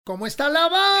¿Cómo está la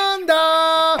banda?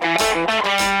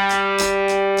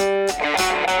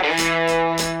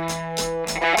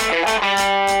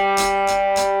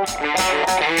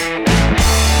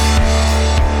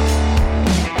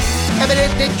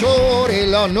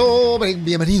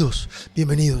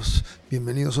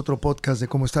 Bienvenidos a otro podcast de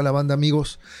 ¿Cómo está la banda,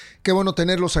 amigos? Qué bueno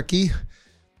tenerlos aquí.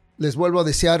 Les vuelvo a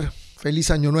desear feliz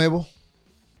año nuevo.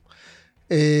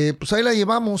 Pues ahí la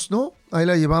llevamos, ¿no? Ahí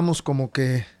la llevamos, como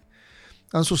que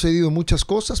han sucedido muchas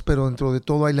cosas, pero dentro de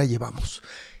todo ahí la llevamos.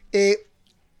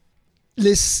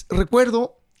 Les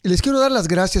recuerdo, les quiero dar las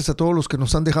gracias a todos los que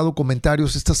nos han dejado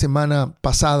comentarios esta semana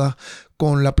pasada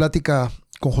con la plática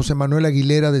con José Manuel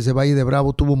Aguilera desde Valle de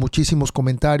Bravo. Tuvo muchísimos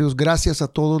comentarios. Gracias a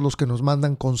todos los que nos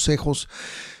mandan consejos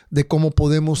de cómo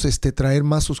podemos traer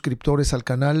más suscriptores al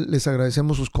canal. Les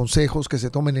agradecemos sus consejos, que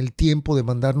se tomen el tiempo de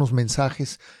mandarnos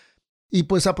mensajes. Y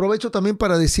pues aprovecho también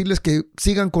para decirles que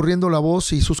sigan corriendo la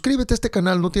voz y suscríbete a este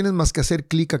canal. No tienes más que hacer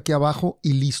clic aquí abajo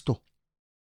y listo.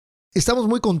 Estamos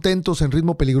muy contentos en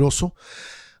Ritmo Peligroso.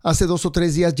 Hace 2 o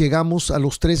 3 días llegamos a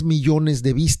los 3 millones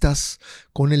de vistas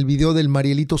con el video del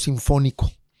Marielito Sinfónico.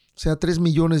 O sea, 3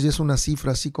 millones ya es una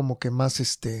cifra así como que más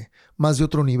de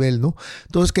otro nivel, ¿no?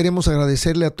 Entonces queremos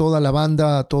agradecerle a toda la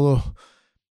banda, a todo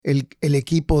el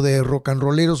equipo de rock and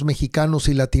rolleros mexicanos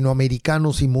y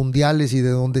latinoamericanos y mundiales y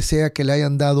de donde sea, que le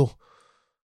hayan dado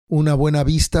una buena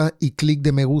vista y clic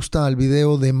de me gusta al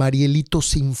video de Marielito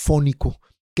Sinfónico,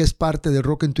 que es parte de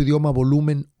Rock en tu Idioma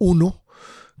volumen 1,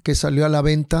 que salió a la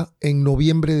venta en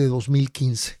noviembre de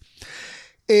 2015.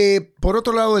 Por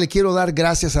otro lado, le quiero dar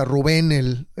gracias a Rubén,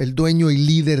 el dueño y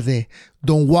líder de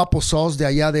Don Guapo Sauce de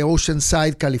allá de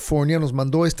Oceanside, California. Nos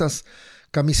mandó estas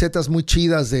camisetas muy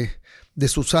chidas de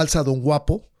su salsa Don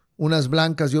Guapo, unas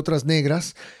blancas y otras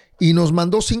negras, y nos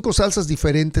mandó 5 salsas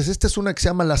diferentes. Esta es una que se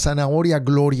llama la Zanahoria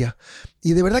Gloria,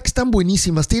 y de verdad que están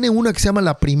buenísimas. Tiene una que se llama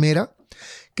La Primera,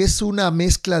 que es una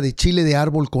mezcla de chile de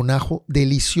árbol con ajo,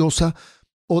 deliciosa.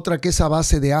 Otra que es a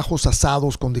base de ajos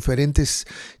asados con diferentes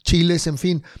chiles, en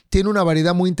fin, tiene una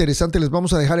variedad muy interesante. Les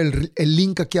vamos a dejar el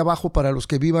link aquí abajo para los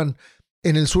que vivan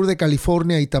en el sur de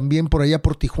California y también por allá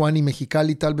por Tijuana y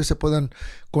Mexicali. Tal vez se puedan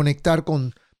conectar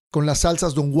con las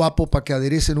salsas Don Guapo para que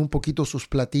aderecen un poquito sus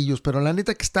platillos. Pero la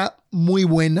neta que está muy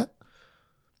buena,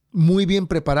 muy bien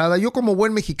preparada. Yo como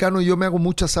buen mexicano, yo me hago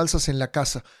muchas salsas en la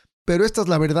casa. Pero estas,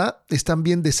 la verdad, están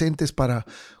bien decentes para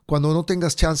cuando no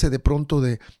tengas chance de pronto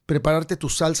de prepararte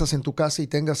tus salsas en tu casa y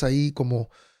tengas ahí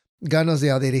como ganas de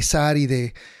aderezar y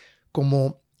de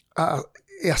como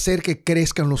hacer que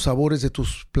crezcan los sabores de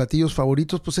tus platillos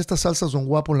favoritos. Pues estas salsas Don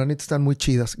Guapo, la neta, están muy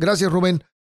chidas. Gracias, Rubén.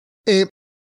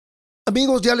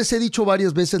 Amigos, ya les he dicho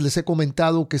varias veces, les he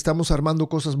comentado que estamos armando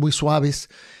cosas muy suaves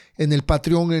en el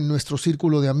Patreon, en nuestro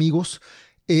círculo de amigos.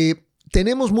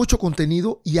 Tenemos mucho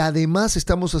contenido y además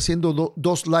estamos haciendo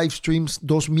 2 live streams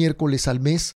 2 miércoles al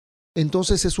mes.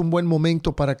 Entonces es un buen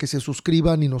momento para que se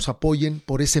suscriban y nos apoyen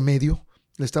por ese medio.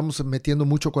 Le estamos metiendo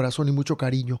mucho corazón y mucho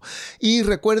cariño. Y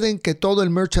recuerden que todo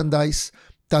el merchandise,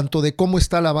 tanto de Cómo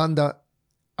está la banda,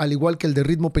 al igual que el de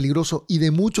Ritmo Peligroso y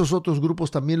de muchos otros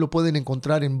grupos, también lo pueden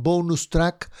encontrar en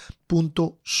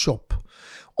bonustrack.shop.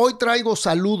 Hoy traigo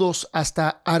saludos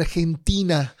hasta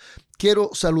Argentina.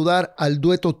 Quiero saludar al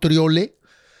dueto Triole,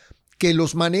 que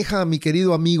los maneja mi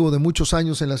querido amigo de muchos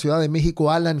años en la Ciudad de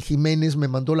México, Alan Jiménez. Me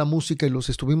mandó la música y los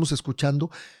estuvimos escuchando.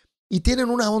 Y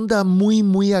tienen una onda muy,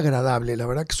 muy agradable. La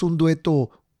verdad que es un dueto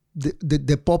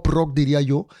de pop rock, diría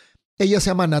yo. Ella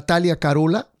se llama Natalia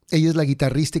Carola. Ella es la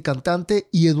guitarrista y cantante.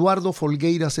 Y Eduardo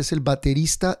Folgueiras es el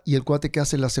baterista y el cuate que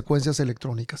hace las secuencias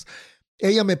electrónicas.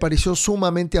 Ella me pareció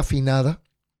sumamente afinada,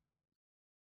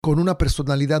 con una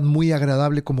personalidad muy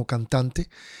agradable como cantante,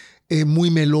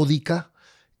 muy melódica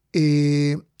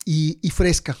y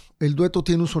fresca. El dueto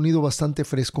tiene un sonido bastante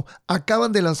fresco.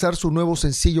 Acaban de lanzar su nuevo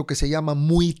sencillo que se llama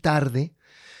Muy Tarde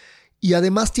y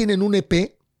además tienen un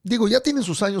EP. Digo, ya tienen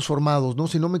sus años formados, ¿no?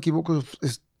 Si no me equivoco,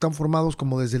 están formados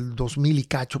como desde el 2000 y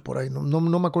cacho por ahí. No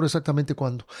me acuerdo exactamente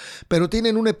cuándo. Pero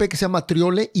tienen un EP que se llama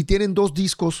Triole y tienen 2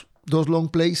 discos, 2 long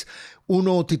plays.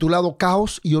 Uno titulado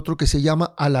Caos y otro que se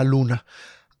llama A la Luna.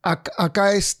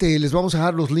 Acá les vamos a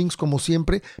dejar los links como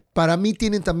siempre. Para mí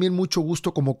tienen también mucho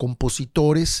gusto como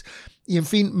compositores. Y en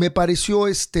fin, me pareció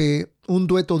un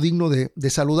dueto digno de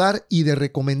saludar y de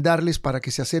recomendarles para que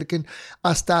se acerquen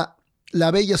hasta la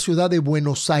bella ciudad de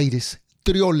Buenos Aires.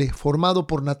 Triole, formado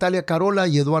por Natalia Carola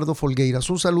y Eduardo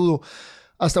Folgueiras. Un saludo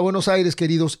hasta Buenos Aires,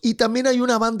 queridos. Y también hay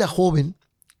una banda joven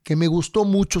que me gustó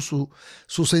mucho su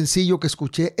sencillo que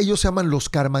escuché. Ellos se llaman Los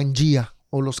Carmanguía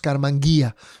o Los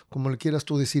Carmanguía, como le quieras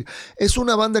tú decir. Es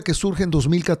una banda que surge en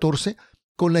 2014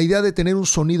 con la idea de tener un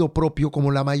sonido propio,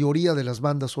 como la mayoría de las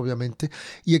bandas obviamente,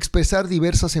 y expresar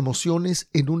diversas emociones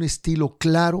en un estilo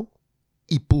claro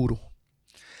y puro,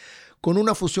 con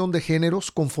una fusión de géneros,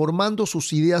 conformando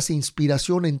sus ideas e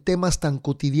inspiración en temas tan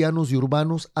cotidianos y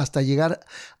urbanos hasta llegar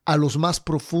a los más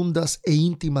profundas e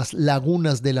íntimas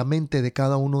lagunas de la mente de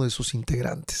cada uno de sus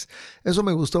integrantes. Eso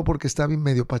me gustó porque está bien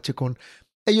medio pachecón.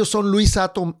 Ellos son Luis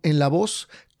Atom en la voz,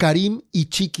 Karim y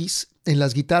Chiquis en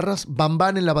las guitarras,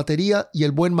 Bambán en la batería y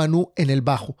el buen Manu en el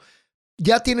bajo.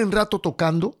 Ya tienen rato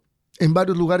tocando en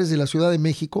varios lugares de la Ciudad de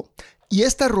México y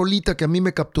esta rolita que a mí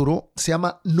me capturó se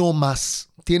llama No Más.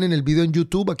 Tienen el video en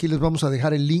YouTube, aquí les vamos a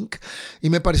dejar el link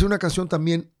y me pareció una canción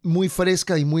también muy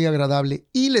fresca y muy agradable.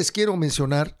 Y les quiero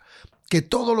mencionar que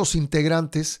todos los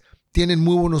integrantes tienen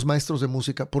muy buenos maestros de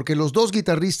música, porque los dos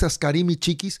guitarristas, Karim y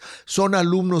Chiquis, son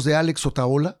alumnos de Alex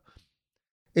Otaola.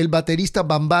 El baterista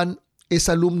Bambán es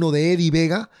alumno de Eddie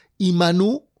Vega y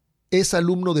Manu es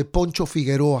alumno de Poncho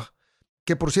Figueroa,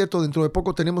 que por cierto, dentro de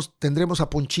poco tendremos a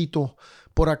Ponchito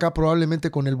por acá,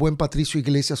 probablemente con el buen Patricio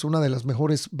Iglesias, una de las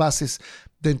mejores bases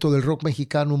dentro del rock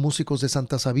mexicano, músicos de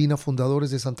Santa Sabina,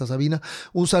 fundadores de Santa Sabina.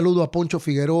 Un saludo a Poncho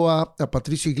Figueroa, a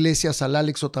Patricio Iglesias, al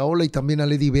Alex Otaola y también a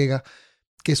Eddie Vega,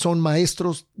 que son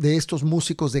maestros de estos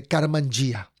músicos de Carman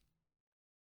Gia.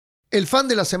 El fan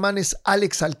de la semana es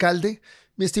Alex Alcalde.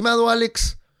 Mi estimado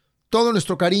Alex, todo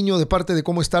nuestro cariño de parte de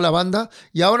Cómo Está la Banda.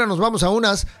 Y ahora nos vamos a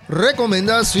unas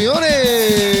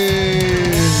recomendaciones.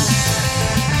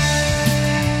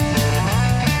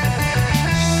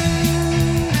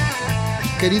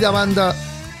 Querida banda,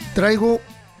 traigo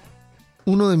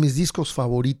uno de mis discos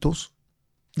favoritos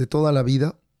de toda la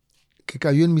vida, que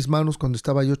cayó en mis manos cuando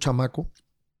estaba yo chamaco.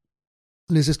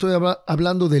 Les estoy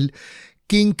hablando del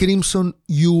King Crimson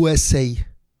USA.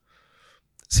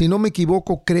 Si no me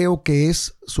equivoco, creo que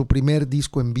es su primer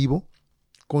disco en vivo,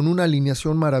 con una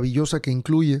alineación maravillosa que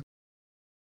incluye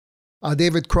a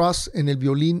David Cross en el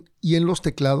violín y en los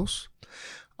teclados,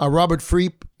 a Robert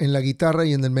Fripp en la guitarra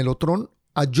y en el melotron,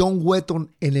 a John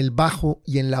Wetton en el bajo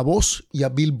y en la voz, y a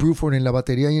Bill Bruford en la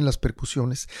batería y en las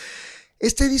percusiones.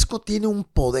 Este disco tiene un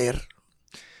poder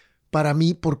para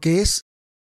mí porque es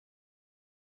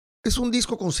un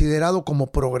disco considerado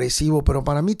como progresivo, pero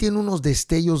para mí tiene unos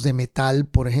destellos de metal,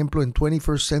 por ejemplo en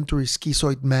 21st Century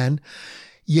Schizoid Man,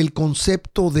 y el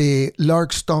concepto de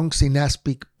Lark Stonks in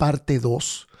Aspic parte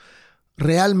 2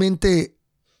 realmente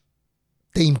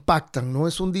te impactan, ¿no?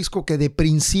 Es un disco que de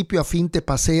principio a fin te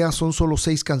pasea, son solo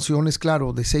 6 canciones,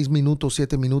 claro, de 6 minutos,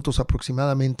 7 minutos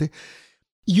aproximadamente.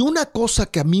 Y una cosa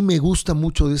que a mí me gusta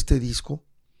mucho de este disco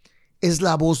es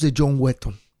la voz de John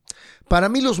Wetton. Para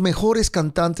mí los mejores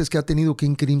cantantes que ha tenido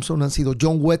King Crimson han sido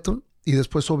John Wetton y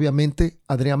después obviamente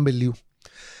Adrian Belew.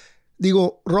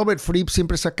 Digo, Robert Fripp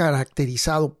siempre se ha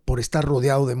caracterizado por estar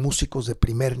rodeado de músicos de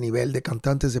primer nivel, de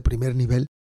cantantes de primer nivel,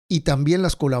 y también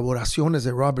las colaboraciones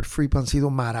de Robert Fripp han sido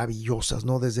maravillosas,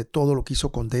 ¿no? Desde todo lo que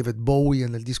hizo con David Bowie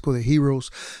en el disco de Heroes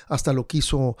hasta lo que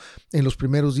hizo en los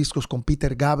primeros discos con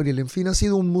Peter Gabriel. En fin, ha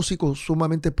sido un músico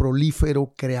sumamente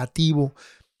prolífero, creativo,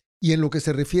 y en lo que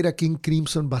se refiere a King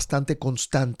Crimson bastante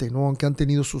constante, ¿no? Aunque han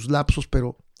tenido sus lapsos,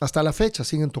 pero hasta la fecha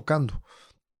siguen tocando.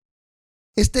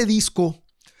 Este disco,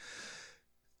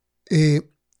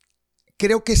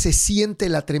 creo que se siente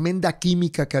la tremenda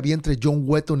química que había entre John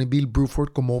Wetton y Bill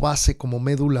Bruford como base, como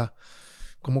médula,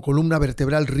 como columna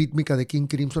vertebral rítmica de King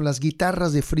Crimson. Las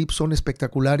guitarras de Fripp son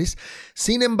espectaculares.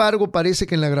 Sin embargo, parece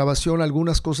que en la grabación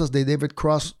algunas cosas de David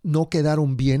Cross no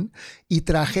quedaron bien y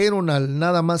trajeron al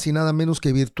nada más y nada menos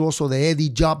que virtuoso de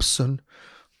Eddie Jobson,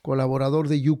 colaborador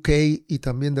de UK y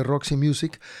también de Roxy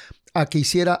Music, a que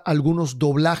hiciera algunos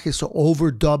doblajes o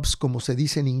overdubs, como se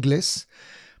dice en inglés,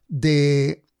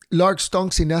 de Lark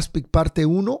Stonks in Aspic parte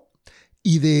 1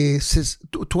 y de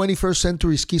 21st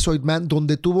Century Schizoid Man,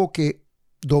 donde tuvo que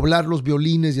doblar los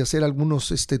violines y hacer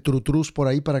algunos trutrus por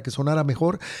ahí para que sonara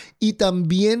mejor, y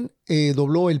también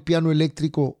dobló el piano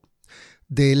eléctrico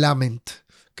de Lament,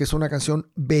 que es una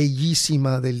canción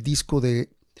bellísima del disco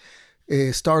de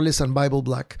Starless and Bible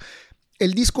Black.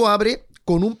 El disco abre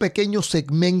con un pequeño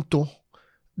segmento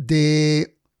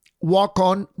de Walk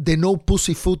On de No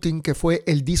Pussyfooting, que fue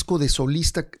el disco de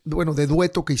solista, bueno, de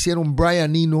dueto que hicieron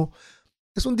Brian Eno.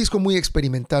 Es un disco muy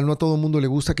experimental, no a todo el mundo le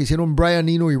gusta, que hicieron Brian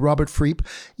Eno y Robert Fripp.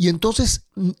 Y entonces,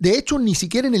 de hecho, ni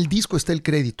siquiera en el disco está el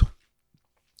crédito.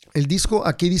 El disco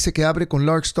aquí dice que abre con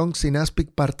Lark Stonks in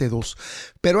Aspic parte 2.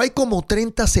 Pero hay como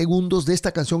 30 segundos de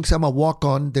esta canción que se llama Walk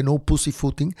On de No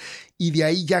Pussyfooting. Y de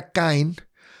ahí ya caen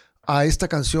a esta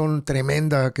canción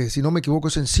tremenda que, si no me equivoco,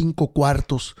 es en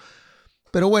 5/4.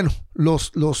 Pero bueno,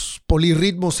 los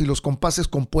polirritmos y los compases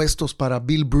compuestos para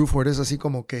Bill Bruford es así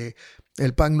como que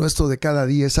El pan nuestro de cada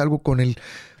día es algo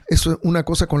es una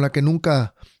cosa con la que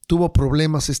nunca tuvo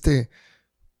problemas este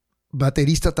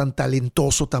baterista tan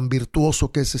talentoso, tan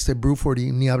virtuoso que es Bruford,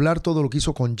 y ni hablar todo lo que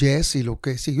hizo con Jess y lo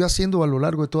que siguió haciendo a lo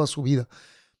largo de toda su vida.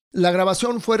 La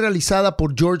grabación fue realizada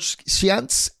por George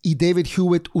Shiantz y David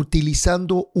Hewitt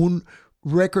utilizando un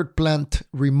Record Plant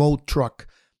Remote Truck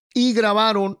y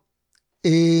grabaron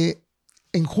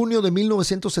en junio de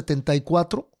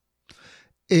 1974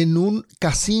 en un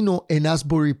casino en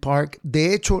Asbury Park.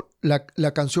 De hecho,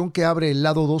 la canción que abre el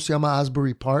lado 2 se llama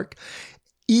Asbury Park,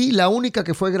 y la única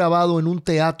que fue grabado en un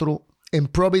teatro en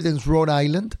Providence, Rhode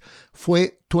Island,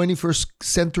 fue 21st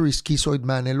Century Schizoid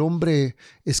Man, el hombre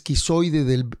esquizoide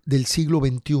del siglo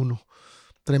XXI.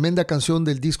 Tremenda canción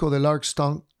del disco de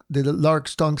The Lark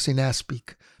Stonks in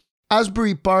Aspic.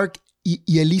 Asbury Park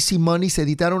y el Easy Money se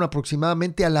editaron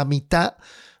aproximadamente a la mitad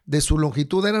de su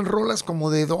longitud. Eran rolas como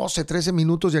de 12, 13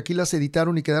 minutos y aquí las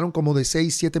editaron y quedaron como de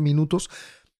 6, 7 minutos.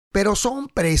 Pero son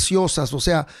preciosas. O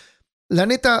sea, la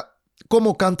neta,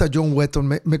 cómo canta John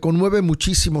Wetton. Me conmueve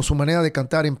muchísimo su manera de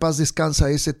cantar. En paz descansa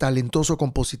ese talentoso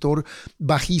compositor,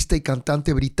 bajista y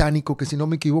cantante británico que, si no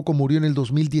me equivoco, murió en el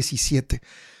 2017.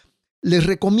 Les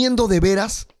recomiendo de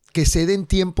veras que se den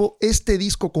tiempo. Este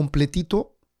disco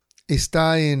completito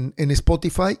está en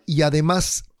Spotify y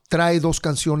además trae 2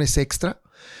 canciones extra.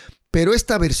 Pero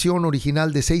esta versión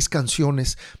original de 6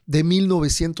 canciones de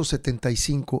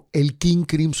 1975, el King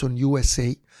Crimson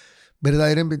USA,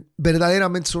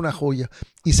 verdaderamente es una joya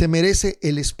y se merece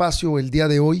el espacio el día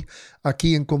de hoy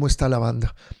aquí en Cómo está la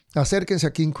banda. Acérquense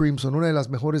a King Crimson, una de las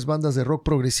mejores bandas de rock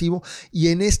progresivo, y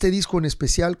en este disco en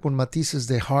especial con matices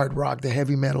de hard rock, de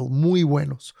heavy metal, muy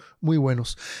buenos, muy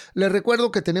buenos. Les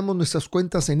recuerdo que tenemos nuestras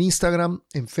cuentas en Instagram,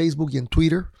 en Facebook y en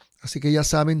Twitter. Así que ya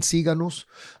saben, síganos,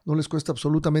 no les cuesta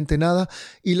absolutamente nada.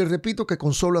 Y les repito que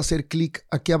con solo hacer clic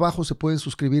aquí abajo se pueden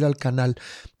suscribir al canal.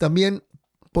 También,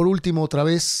 por último, otra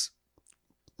vez,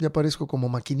 ya parezco como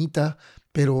maquinita,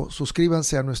 pero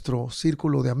suscríbanse a nuestro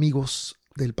círculo de amigos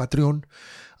del Patreon.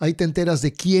 Ahí te enteras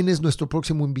de quién es nuestro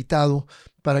próximo invitado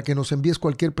para que nos envíes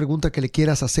cualquier pregunta que le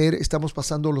quieras hacer. Estamos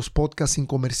pasando los podcasts sin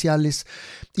comerciales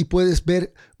y puedes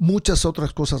ver muchas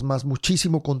otras cosas más,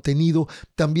 muchísimo contenido.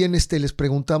 También les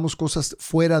preguntamos cosas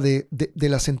fuera de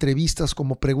las entrevistas,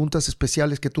 como preguntas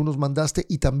especiales que tú nos mandaste,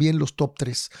 y también los top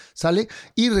 3, ¿sale?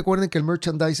 Y recuerden que el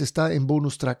merchandise está en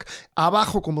bonus track.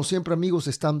 Abajo, como siempre, amigos,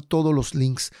 están todos los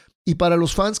links. Y para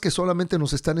los fans que solamente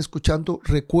nos están escuchando,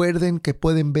 recuerden que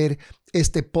pueden ver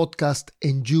este podcast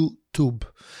en YouTube.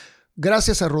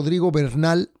 Gracias a Rodrigo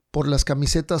Bernal por las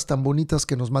camisetas tan bonitas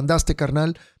que nos mandaste,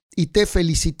 carnal. Y te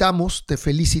felicitamos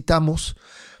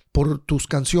por tus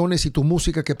canciones y tu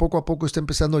música, que poco a poco está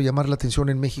empezando a llamar la atención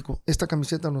en México. Esta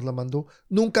camiseta nos la mandó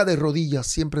nunca de rodillas,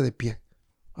 siempre de pie,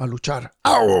 a luchar.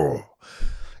 ¡Au!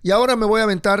 Y ahora me voy a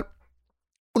aventar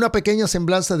una pequeña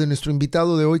semblanza de nuestro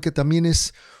invitado de hoy, que también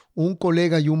es un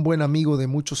colega y un buen amigo de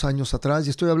muchos años atrás. Y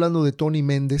estoy hablando de Tony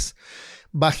Méndez,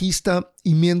 bajista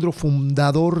y miembro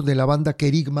fundador de la banda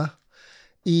Querigma.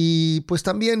 Y pues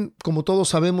también, como todos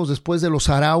sabemos, después de los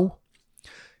Arau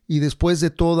y después de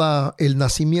todo el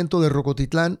nacimiento de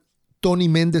Rocotitlán, Tony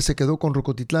Méndez se quedó con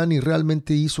Rocotitlán y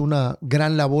realmente hizo una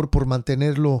gran labor por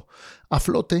mantenerlo a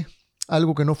flote,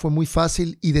 algo que no fue muy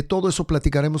fácil, y de todo eso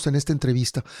platicaremos en esta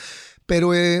entrevista.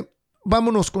 Pero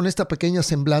vámonos con esta pequeña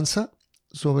semblanza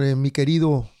sobre mi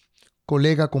querido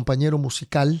colega, compañero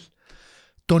musical,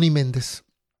 Tony Méndez.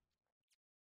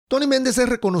 Tony Méndez es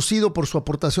reconocido por su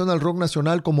aportación al rock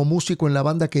nacional como músico en la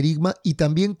banda Querigma y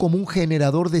también como un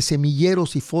generador de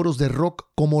semilleros y foros de rock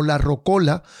como La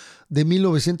Rocola de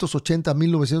 1980 a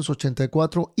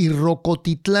 1984 y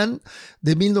Rocotitlán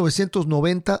de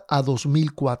 1990 a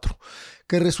 2004,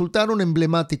 que resultaron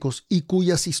emblemáticos y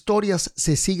cuyas historias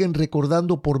se siguen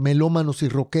recordando por melómanos y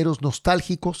rockeros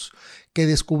nostálgicos que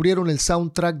descubrieron el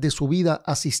soundtrack de su vida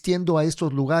asistiendo a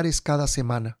estos lugares cada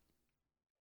semana.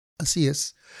 Así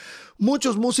es.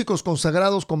 Muchos músicos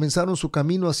consagrados comenzaron su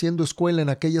camino haciendo escuela en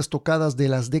aquellas tocadas de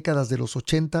las décadas de los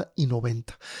 80 y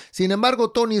 90. Sin embargo,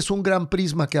 Tony es un gran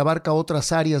prisma que abarca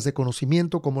otras áreas de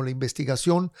conocimiento como la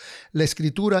investigación, la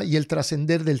escritura y el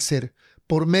trascender del ser,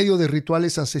 por medio de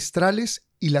rituales ancestrales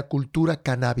y la cultura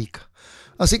canábica.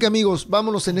 Así que, amigos,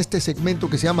 vámonos en este segmento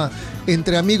que se llama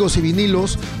Entre Amigos y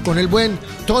Vinilos con el buen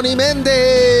Tony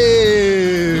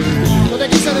Méndez. Yo te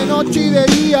quise de noche y de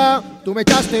día, tú me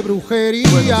echaste brujería.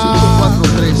 Bueno, 5,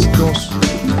 4, 3, 2,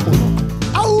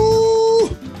 1. ¡Au!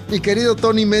 Mi querido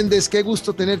Tony Méndez, qué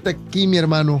gusto tenerte aquí, mi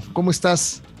hermano. ¿Cómo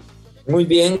estás? Muy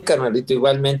bien, carnalito,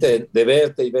 igualmente de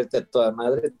verte y verte a toda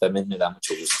madre, también me da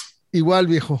mucho gusto. Igual,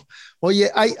 viejo.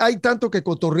 Oye, hay tanto que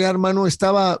cotorrear, hermano.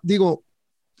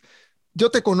 yo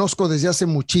te conozco desde hace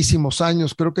muchísimos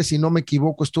años, creo que si no me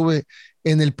equivoco estuve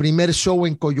en el primer show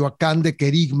en Coyoacán de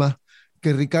Querigma,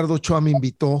 que Ricardo Ochoa me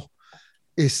invitó,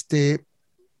 este,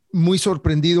 muy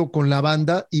sorprendido con la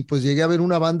banda y pues llegué a ver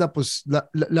una banda, pues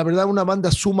la verdad, una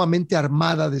banda sumamente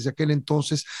armada desde aquel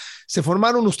entonces. Se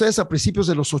formaron ustedes a principios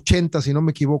de los 80, si no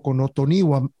me equivoco, ¿no, Tony?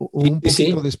 O Sí, un poquito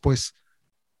sí. después.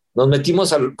 Nos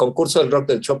metimos al concurso del Rock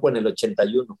del Chopo en el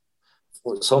 81.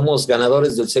 Somos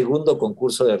ganadores del segundo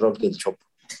concurso de Rock del Chopo.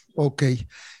 Ok.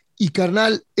 Y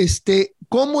carnal,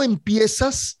 ¿cómo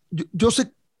empiezas? Yo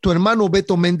sé, tu hermano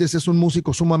Beto Méndez es un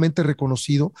músico sumamente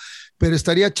reconocido, pero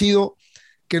estaría chido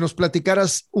que nos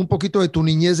platicaras un poquito de tu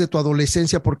niñez, de tu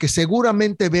adolescencia, porque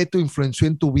seguramente Beto influenció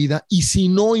en tu vida, y si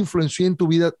no influenció en tu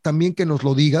vida, también que nos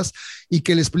lo digas y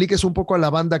que le expliques un poco a la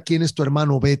banda quién es tu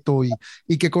hermano Beto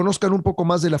y que conozcan un poco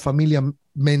más de la familia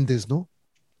Méndez, ¿no?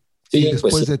 Y Sí, pues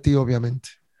después sí. de ti, obviamente.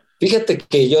 Fíjate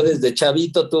que yo desde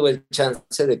chavito tuve el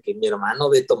chance de que mi hermano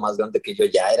Beto, más grande que yo,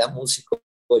 ya era músico,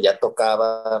 ya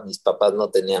tocaba, mis papás no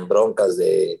tenían broncas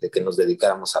de que nos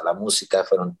dedicáramos a la música,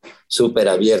 fueron súper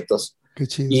abiertos. Qué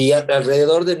chido. Y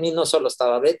alrededor de mí no solo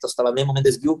estaba Beto, estaba Memo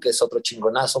Méndez Guiú, que es otro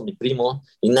chingonazo, mi primo,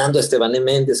 y Nando Estebané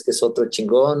Méndez, que es otro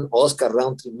chingón, Oscar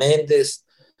Roundtree Méndez,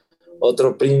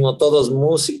 otro primo, todos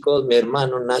músicos, mi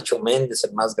hermano Nacho Méndez,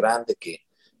 el más grande, que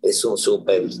es un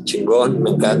súper chingón,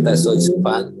 me encanta, soy su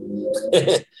fan.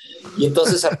 Y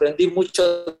entonces aprendí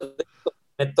mucho,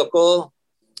 me tocó,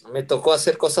 me tocó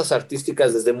hacer cosas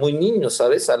artísticas desde muy niño,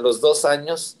 ¿sabes? A los 2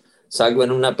 años salgo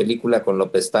en una película con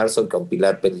López Tarso y con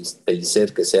Pilar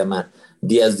Pellicer que se llama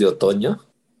Días de Otoño,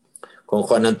 con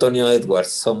Juan Antonio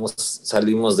Edwards,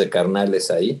 salimos de carnales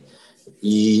ahí,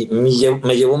 y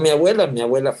me llevó mi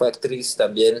abuela fue actriz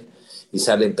también, y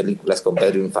sale en películas con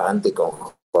Pedro Infante, con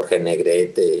Jorge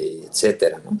Negrete,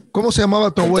 etcétera, ¿no? ¿Cómo se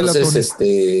llamaba tu abuela, Entonces,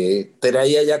 Tony?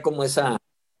 traía ya como esa.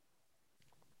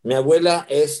 Mi abuela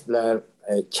es la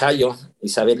Chayo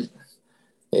Isabel,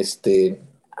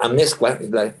 Amezcua,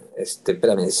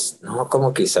 espérame, no,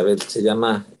 ¿cómo que Isabel? Se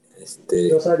llama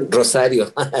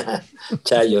Rosario,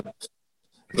 Chayo.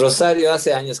 Rosario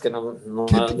hace años que no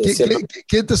decía el nombre.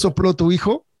 ¿Quién te sopló, tu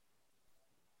hijo?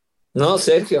 No,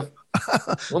 Sergio.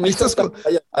 No, mi Ahí hijo estás con,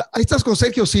 ahí estás con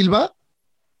Sergio Silva.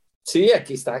 Sí,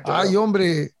 aquí está, Ay, claro.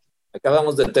 hombre,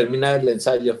 Acabamos de terminar el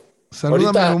ensayo. salúdamelo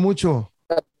Ahorita mucho.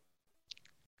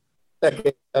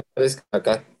 que aparezca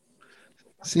acá.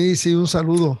 Sí, sí, un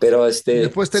saludo. Pero Y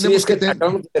después sí, tenemos es que que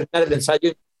acabamos de terminar el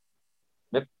ensayo.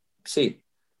 Sí,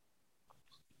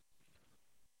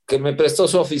 que me prestó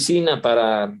su oficina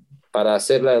para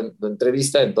hacer la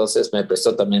entrevista, entonces me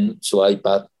prestó también su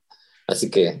iPad. Así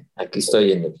que aquí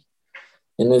estoy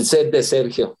en el set de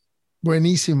Sergio.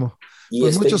 Buenísimo. Y,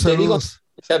 Pues muchos y te digo, saludos.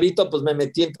 chavito, pues me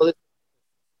metí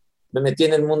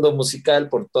en el mundo musical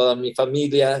por toda mi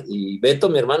familia, y Beto,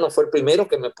 mi hermano, fue el primero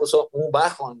que me puso un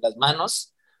bajo en las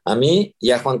manos, a mí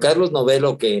y a Juan Carlos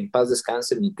Novelo, que en paz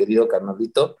descanse, mi querido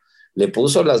carnalito, le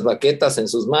puso las baquetas en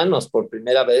sus manos por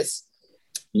primera vez,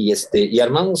 y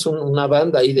armamos una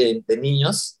banda ahí de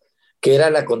niños, que era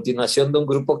la continuación de un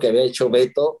grupo que había hecho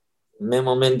Beto,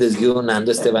 Memo Méndez Guiú,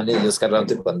 Nando Estebané y Oscar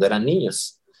Rante cuando eran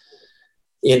niños.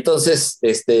 Y entonces,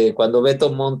 cuando Beto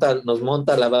nos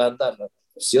monta la banda,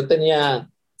 pues yo tenía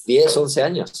 10, 11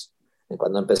 años,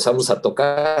 cuando empezamos a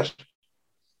tocar,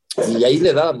 y ahí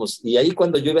le dábamos. Y ahí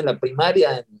cuando yo iba en la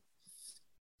primaria, en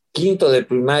quinto de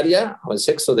primaria o en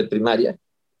sexto de primaria,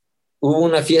 hubo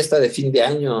una fiesta de fin de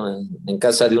año en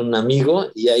casa de un amigo,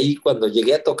 y ahí cuando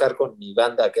llegué a tocar con mi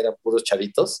banda, que eran puros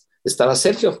chavitos, estaba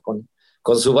Sergio con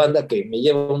su banda, que me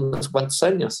lleva unos cuantos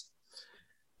años.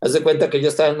 Haz de cuenta que yo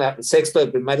estaba en sexto de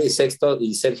primaria y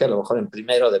Sergio a lo mejor en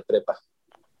primero de prepa.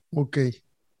 Ok.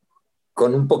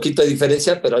 Con un poquito de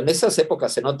diferencia, pero en esas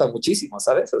épocas se nota muchísimo,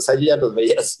 ¿sabes? O sea, yo ya los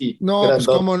veía así, No, pues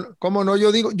grandotes. cómo no.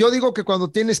 Yo digo que cuando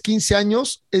tienes 15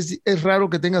 años es raro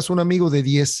que tengas un amigo de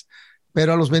 10,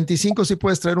 pero a los 25 sí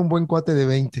puedes traer un buen cuate de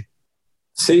 20.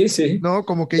 Sí, sí. No,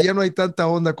 como que ya no hay tanta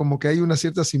onda, como que hay una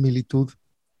cierta similitud.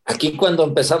 Aquí cuando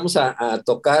empezamos a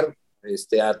tocar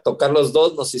los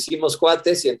dos, nos hicimos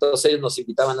cuates, y entonces ellos nos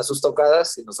invitaban a sus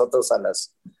tocadas y nosotros a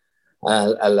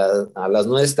las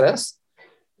nuestras.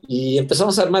 Y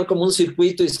empezamos a armar como un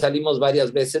circuito y salimos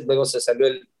varias veces. Luego se salió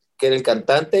que era el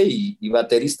cantante y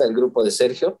baterista del grupo de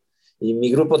Sergio, y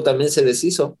mi grupo también se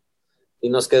deshizo y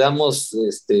nos quedamos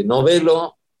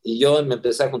Novelo y yo. Me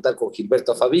empecé a juntar con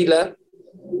Gilberto Favila,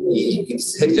 y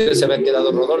Sergio se había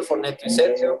quedado Rodolfo, Neto y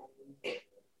Sergio.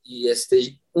 Y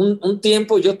un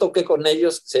tiempo yo toqué con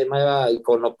ellos, se llamaba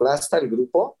Iconoclasta el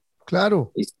grupo,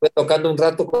 Claro. y estuve tocando un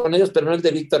rato con ellos, pero no el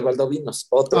de Víctor Valdovinos,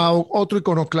 otro Otro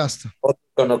iconoclasta.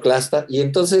 Iconoclasta. Y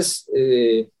entonces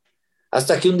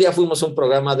Hasta que un día fuimos a un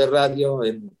programa de radio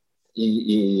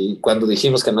y cuando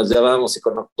dijimos que nos llamábamos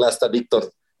Iconoclasta,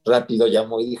 Víctor rápido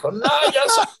llamó y dijo, no, yo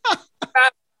soy...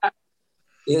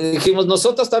 Y dijimos,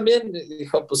 nosotros también. Y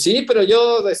dijo, pues sí, pero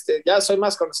yo ya soy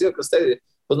más conocido que usted.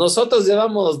 Pues nosotros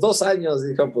llevamos 2 años.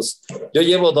 Dijo, pues yo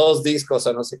llevo 2 discos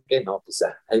o no sé qué. No, pues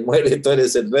ya, ahí muere, tú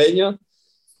eres el dueño.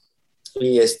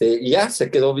 Y ya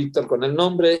se quedó Víctor con el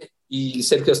nombre y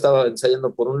Sergio estaba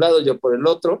ensayando por un lado, yo por el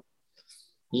otro.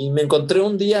 Y me encontré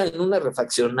un día en una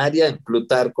refaccionaria en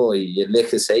Plutarco y el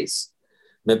Eje 6.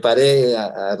 Me paré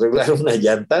a arreglar una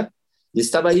llanta y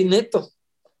estaba ahí Neto.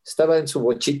 Estaba en su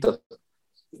bochito.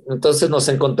 Entonces nos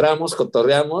encontramos,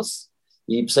 cotorreamos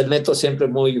y pues el Neto siempre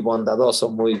muy bondadoso,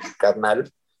 muy carnal.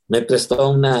 Me prestó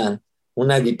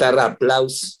una guitarra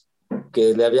Applaus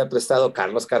que le había prestado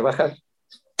Carlos Carvajal.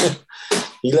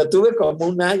 Y la tuve como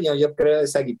un año, yo creo,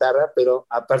 esa guitarra, pero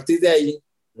a partir de ahí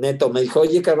Neto me dijo,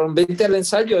 oye, cabrón, vente al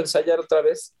ensayo, a ensayar otra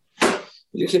vez.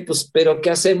 Y yo dije, pues, ¿pero qué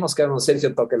hacemos, cabrón?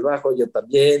 Sergio toca el bajo, yo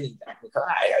también. Y me dijo,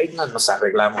 ay, ahí nos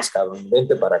arreglamos, cabrón,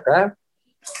 vente para acá.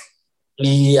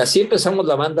 Y así empezamos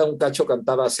la banda, un cacho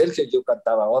cantaba Sergio, yo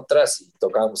cantaba otras, y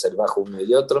tocábamos el bajo uno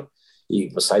y otro. Y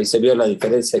pues ahí se vio la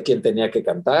diferencia de quién tenía que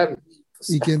cantar. Pues,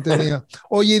 ¿y quién tenía?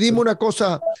 Oye, dime una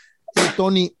cosa,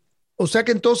 Tony, o sea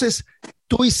que entonces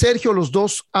tú y Sergio, los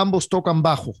dos, ambos tocan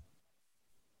bajo.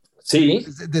 Sí.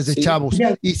 Desde sí. chavos.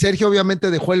 Y Sergio obviamente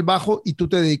dejó el bajo y tú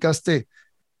te dedicaste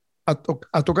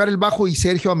a tocar el bajo y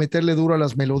Sergio a meterle duro a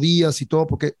las melodías y todo,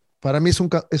 porque para mí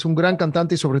es un gran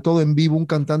cantante y sobre todo en vivo, un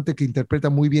cantante que interpreta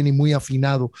muy bien y muy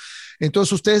afinado.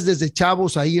 Entonces ustedes desde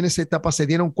chavos ahí en esa etapa se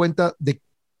dieron cuenta de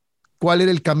cuál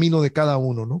era el camino de cada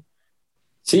uno, ¿no?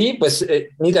 Sí, pues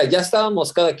mira, ya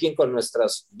estábamos cada quien con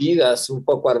nuestras vidas un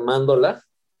poco armándola,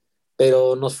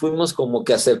 pero nos fuimos como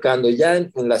que acercando. Ya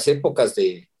en las épocas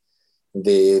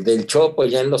del Chopo,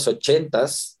 ya en los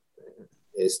 80s,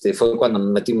 fue cuando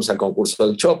nos metimos al concurso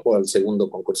del Chopo, al segundo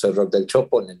concurso de rock del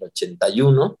Chopo en el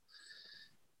 81.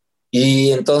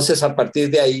 Y entonces a partir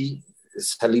de ahí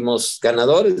salimos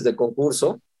ganadores del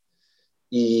concurso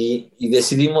y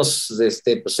decidimos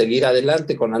pues, seguir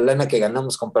adelante. Con la lana que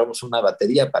ganamos compramos una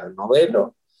batería para el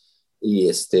novelo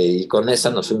y con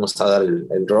esa nos fuimos a dar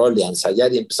el rol y a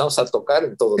ensayar y empezamos a tocar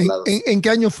en todos lados. ¿En qué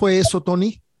año fue eso,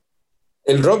 Tony?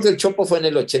 El rock del Chopo fue en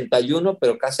el 81,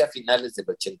 pero casi a finales del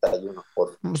 81,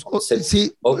 por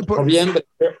noviembre.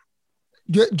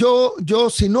 Yo,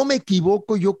 si no me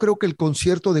equivoco, yo creo que el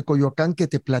concierto de Coyoacán que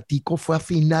te platico fue a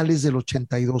finales del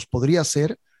 82, podría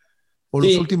ser, o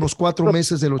los últimos 4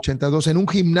 meses del 82, en un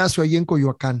gimnasio ahí en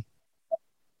Coyoacán.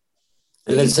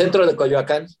 En el centro de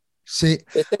Coyoacán. Sí.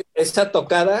 Esa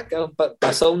tocada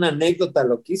pasó una anécdota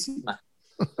loquísima.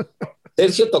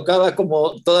 Sergio tocaba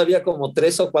todavía como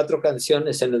 3 o 4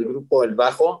 canciones en el grupo El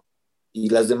Bajo y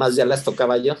las demás ya las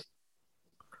tocaba yo.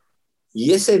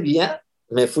 Y ese día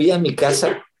me fui a mi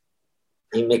casa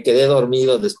y me quedé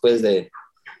dormido después de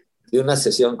una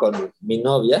sesión con mi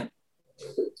novia.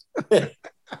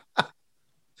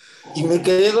 Y me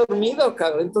quedé dormido,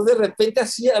 cabrón. Entonces de repente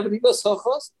así abrí los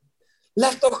ojos.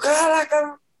 ¡La tocada,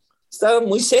 cabrón! Estaba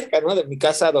muy cerca, ¿no? De mi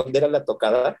casa donde era la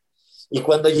tocada. Y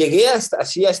cuando llegué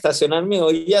así a estacionarme,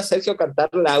 oí a Sergio cantar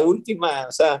la última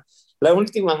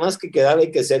más que quedaba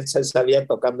y que él se sabía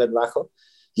tocando el bajo.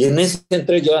 Y en ese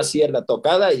entré yo así en la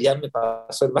tocada y ya me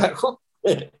pasó el bajo.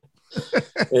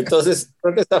 Entonces,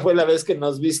 creo que esta fue la vez que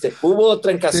nos viste. Hubo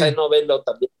otra en Casa de Novelo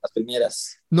también, las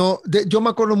primeras. No, yo me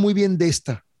acuerdo muy bien de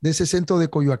ese centro de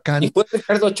Coyoacán. Y fue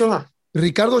Ricardo Ochoa.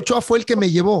 Ricardo Ochoa fue el que me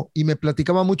llevó y me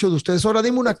platicaba mucho de ustedes. Ahora,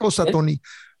 dime una cosa, Tony.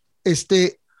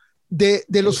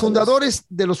 De los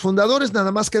fundadores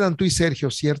nada más quedan tú y Sergio,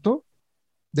 ¿cierto?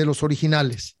 De los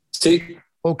originales. Sí.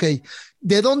 Ok.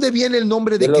 ¿De dónde viene el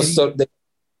nombre de Querigma?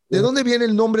 ¿De dónde viene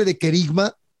el nombre de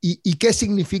Querigma y qué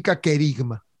significa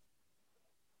Querigma?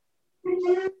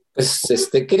 Pues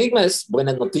Querigma es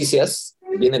buenas noticias,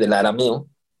 viene del arameo,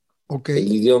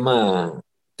 el idioma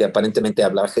que aparentemente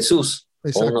hablaba Jesús,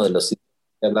 o uno de los que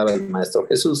hablaba el maestro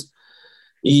Jesús.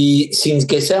 Y sin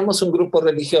que seamos un grupo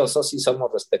religioso, sí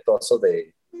somos respetuosos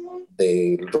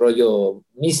del rollo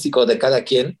místico de cada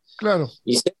quien. Claro.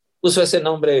 Y se puso ese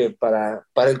nombre para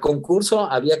el concurso,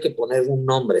 había que poner un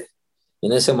nombre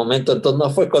en ese momento, entonces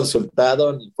no fue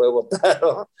consultado ni fue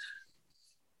votado,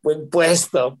 fue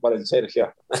impuesto por el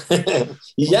Sergio.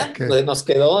 Y ya nos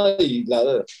quedó y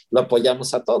lo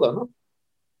apoyamos a todo, ¿no?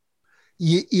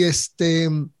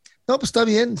 No, pues está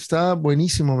bien, está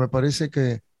buenísimo, me parece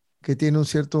que tiene un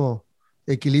cierto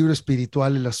equilibrio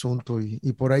espiritual el asunto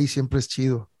y por ahí siempre es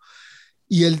chido.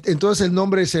 Y entonces el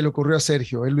nombre se le ocurrió a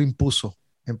Sergio, él lo impuso,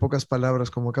 en pocas palabras,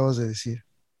 como acabas de decir.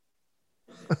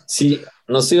 Sí,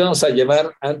 nos íbamos a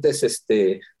llevar antes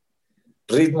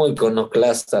ritmo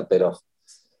iconoclasta, pero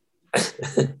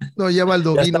No, ya ya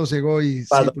Baldovino estaban llegó y sí,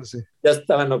 ocupados, pues sí. ya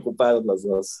estaban ocupados los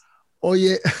dos.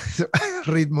 Oye,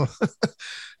 ritmo.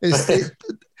 Este,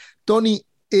 Tony,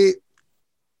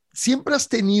 siempre has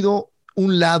tenido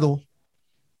un lado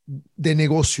de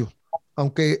negocio,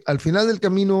 aunque al final del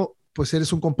camino, pues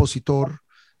eres un compositor,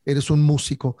 eres un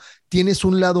músico, tienes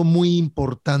un lado muy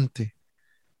importante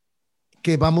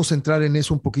que vamos a entrar en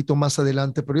eso un poquito más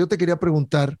adelante, pero yo te quería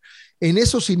preguntar, en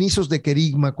esos inicios de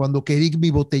Querigma, cuando Querigma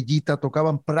y Botellita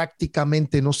tocaban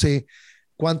prácticamente, no sé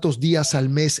cuántos días al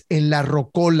mes en La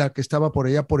Rocola, que estaba por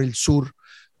allá por el sur,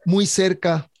 muy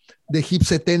cerca de Hip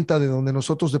 70, de donde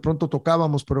nosotros de pronto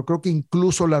tocábamos, pero creo que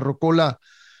incluso La Rocola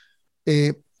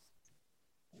eh,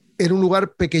 era un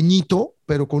lugar pequeñito,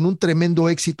 pero con un tremendo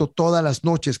éxito todas las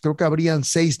noches. Creo que habrían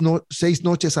seis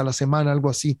noches a la semana, algo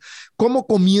así. ¿Cómo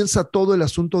comienza todo el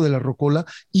asunto de La Rocola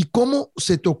y cómo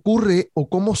se te ocurre o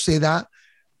cómo se da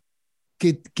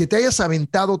que te hayas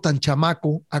aventado tan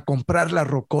chamaco a comprar La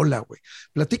Rocola, güey?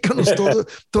 Platícanos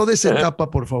toda esa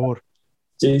etapa, por favor.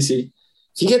 Sí, sí.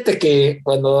 Fíjate que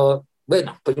cuando,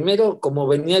 bueno, primero como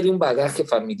venía de un bagaje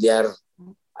familiar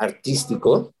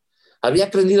artístico, había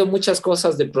aprendido muchas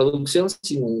cosas de producción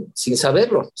sin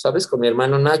saberlo, ¿sabes? Con mi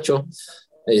hermano Nacho,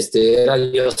 era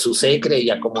yo su secre y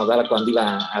acomodaba cuando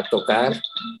iba a tocar,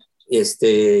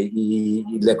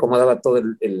 y le acomodaba todo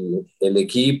el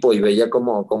equipo y veía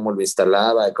cómo lo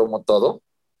instalaba, cómo todo.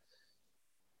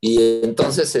 Y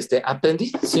entonces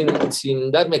aprendí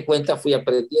sin darme cuenta, fui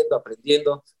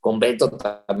aprendiendo, con Beto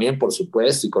también, por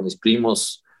supuesto, y con mis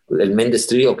primos, el Méndez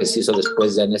Trío que se hizo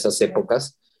después ya en esas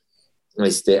épocas.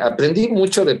 Aprendí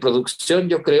mucho de producción,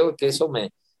 yo creo que eso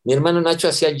Mi hermano Nacho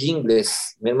hacía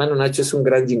jingles, mi hermano Nacho es un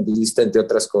gran jinglista, entre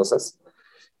otras cosas,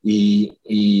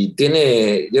 y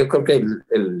tiene, yo creo que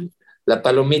la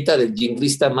palomita del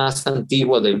jinglista más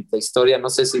antiguo de la historia, no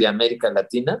sé si de América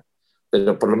Latina,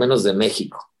 pero por lo menos de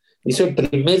México. Hizo el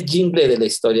primer jingle de la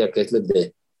historia, que es el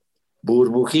de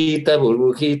burbujita,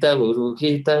 burbujita,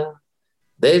 burbujita,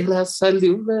 de las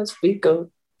saliudas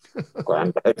pico,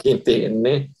 cuando alguien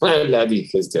tiene mala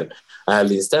digestión,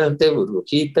 al instante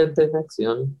burbujita entra en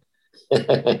acción.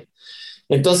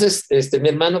 Entonces, mi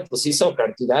hermano pues hizo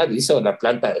cantidad, hizo la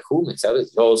planta de Jumex,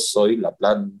 ¿sabes? Yo soy la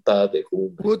planta de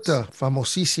Puta, Jumex.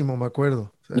 famosísimo, me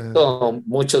acuerdo. Hizo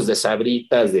muchos de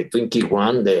Sabritas, de Twinkie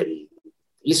Wonder,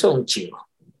 hizo un chingo.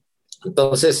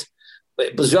 Entonces,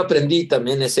 pues yo aprendí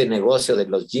también ese negocio de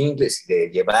los jingles y de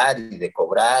llevar y de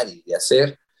cobrar y de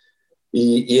hacer.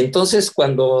 Y entonces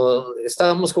cuando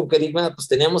estábamos con Kerigma, pues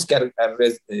teníamos que,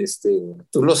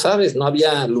 tú lo sabes, no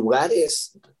había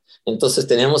lugares, entonces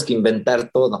teníamos que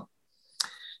inventar todo.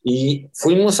 Y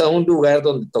fuimos a un lugar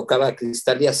donde tocaba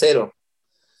Cristal y Acero,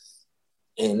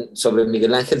 sobre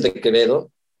Miguel Ángel de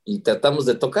Quevedo, y tratamos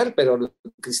de tocar, pero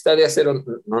Cristal y Acero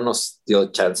no nos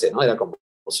dio chance, ¿no? Era como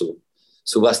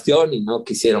su bastión y no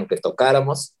quisieron que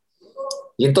tocáramos.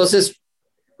 Y entonces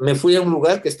me fui a un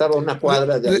lugar que estaba a una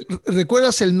cuadra de ahí.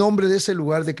 ¿Recuerdas el nombre de ese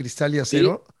lugar de Cristal y Sí,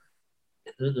 Acero?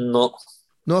 no,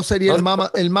 ¿No sería no,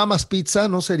 el Mamas Pizza?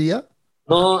 ¿No sería?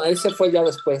 no, ese fue ya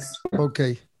después. Ok.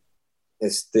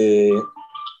 Este,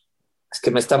 es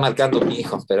que me está marcando mi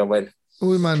hijo, pero bueno.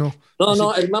 Uy, mano. No, Y si,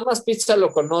 no, el Mamas Pizza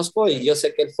lo conozco y yo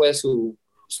sé que él fue su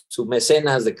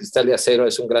mecenas de Cristal y Acero,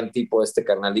 es un gran tipo este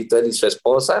carnalito, él y su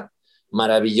esposa,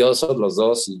 maravillosos los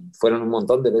dos, y fueron un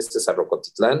montón de veces a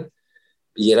Rocotitlán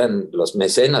y eran los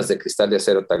mecenas de Cristal y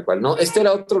Acero tal cual. No, este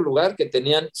era otro lugar que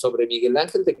tenían sobre Miguel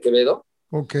Ángel de Quevedo,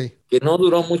 ok. que no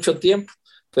duró mucho tiempo,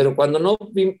 pero cuando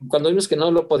vimos que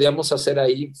no lo podíamos hacer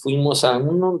ahí, fuimos a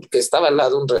uno que estaba al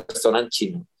lado de un restaurante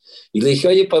chino. Y le dije,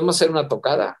 oye, ¿podemos hacer una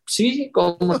tocada? Sí,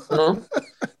 ¿cómo no?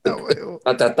 Ah, huevo.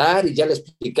 A tratar y ya le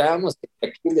explicamos que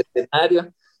aquí el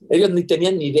escenario, ellos ni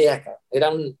tenían ni idea,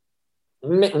 era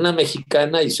una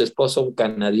mexicana y su esposo un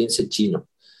canadiense chino.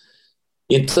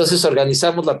 Y entonces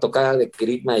organizamos la tocada de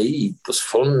Kerigma ahí y pues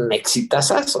fue un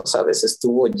exitazazo, ¿sabes?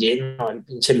 Estuvo lleno el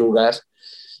pinche lugar.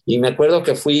 Y me acuerdo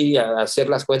que fui a hacer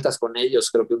las cuentas con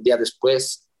ellos, creo que un día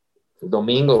después, el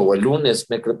domingo o el lunes,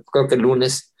 creo que el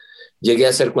lunes, llegué a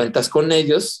hacer cuentas con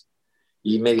ellos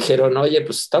y me dijeron, oye,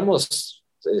 pues estamos,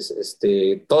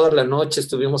 toda la noche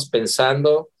estuvimos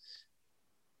pensando,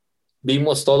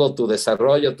 vimos todo tu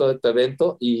desarrollo, todo tu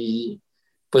evento y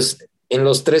pues en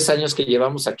los 3 años que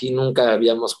llevamos aquí nunca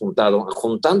habíamos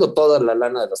juntando toda la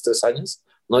lana de los 3 años,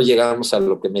 no llegamos a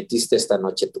lo que metiste esta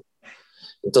noche tú.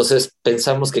 Entonces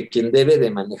pensamos que quien debe de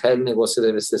manejar el negocio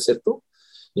debes de ser tú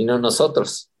y no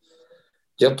nosotros.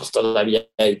 Yo pues todavía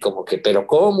hay como que, pero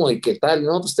 ¿cómo? ¿Y qué tal?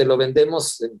 No, pues te lo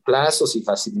vendemos en plazos y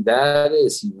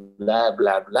facilidades y bla,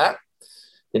 bla, bla.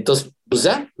 Entonces, pues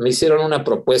ya, me hicieron una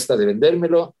propuesta de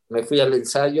vendérmelo, me fui al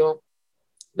ensayo,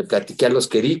 le platiqué a los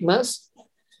querigmas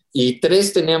y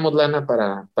 3 teníamos lana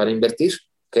para invertir,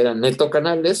 que eran Neto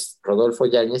Canales, Rodolfo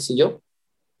Yáñez y yo.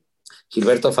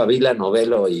 Gilberto Favila,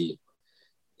 Novelo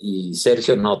y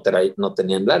Sergio no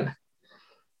tenían lana.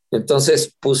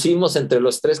 Entonces pusimos entre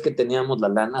los 3 que teníamos la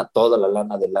lana, toda la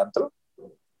lana del antro,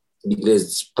 y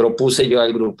les propuse yo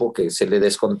al grupo que se le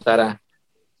descontara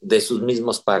de sus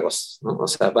mismos pagos, ¿no? O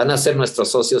sea, van a ser nuestros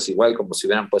socios igual como si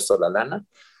hubieran puesto la lana,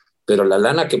 pero la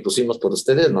lana que pusimos por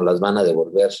ustedes nos las van a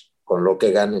devolver con lo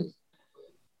que ganen.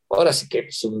 Ahora sí que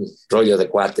es un rollo de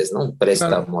cuates, ¿no? Un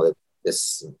préstamo de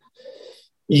cuates.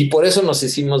 Y por eso nos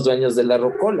hicimos dueños de la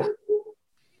Rocola.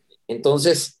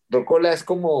 Entonces, Rocola es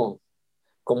como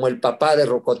el papá de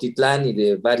Rocotitlán y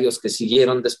de varios que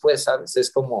siguieron después, ¿sabes? Es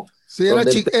como... Sí,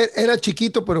 era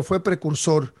chiquito, pero fue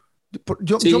precursor.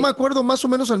 Sí. Yo me acuerdo más o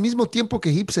menos al mismo tiempo que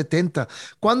Hip 70.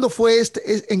 ¿Cuándo fue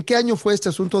en qué año fue este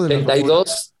asunto de la Rocola?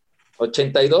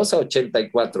 82 a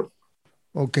 84.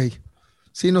 Ok.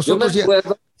 Sí, nosotros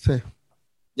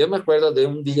Yo me acuerdo de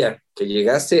un día que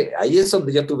llegaste, ahí es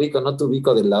donde yo te ubico, no te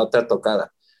ubico de la otra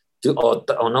tocada.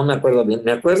 O no me acuerdo bien.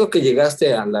 Me acuerdo que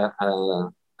llegaste a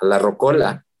la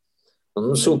Rocola con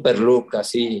un super look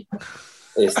así,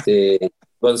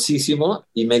 goncísimo,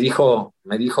 y me dijo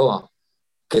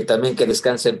que también que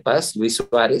descanse en paz, Luis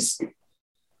Suárez.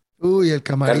 Uy, el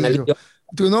camarillo.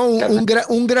 Tú, no,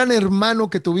 un gran hermano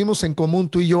que tuvimos en común,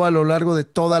 tú y yo, a lo largo de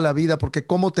toda la vida, porque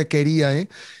cómo te quería, ¿eh?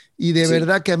 Y de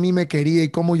verdad que a mí me quería y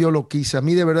cómo yo lo quise. A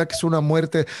mí de verdad que es una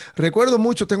muerte. Recuerdo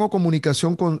mucho, tengo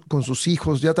comunicación con sus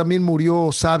hijos. Ya también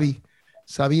murió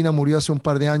Sabina murió hace un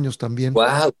par de años también.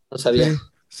 Wow, no sabía.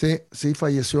 Sí,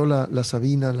 falleció la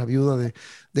Sabina, la viuda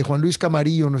de Juan Luis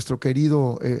Camarillo, nuestro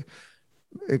querido,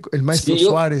 el maestro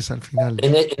Suárez al final.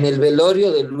 En el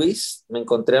velorio de Luis me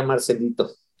encontré a Marcelito.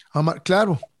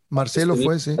 Claro, Marcelo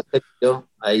fue, sí. Yo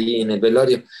ahí en el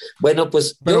velorio. Bueno,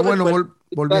 pues. Pero bueno,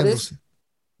 volviéndose.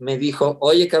 Me dijo,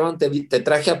 oye, cabrón, te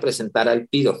traje a presentar al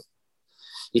Piro.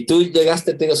 Y tú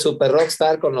llegaste, te digo, super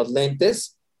rockstar con los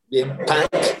lentes, bien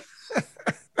punk.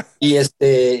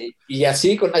 Y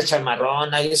así con la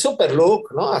chamarrona y super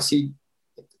look, ¿no? Así,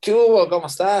 ¿qué hubo? ¿Cómo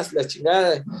estás? La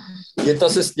chingada. Y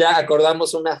entonces ya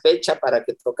acordamos una fecha para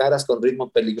que tocaras con Ritmo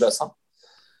Peligroso.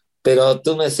 Pero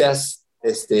tú me decías,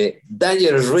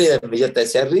 Dangerous Rhythm. Y yo te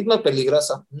decía, Ritmo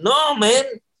Peligroso. No, man,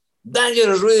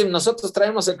 Dangerous Rhythm. Nosotros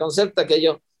traemos el concepto que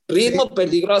yo, Ritmo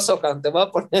Peligroso, cuando te voy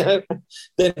a poner,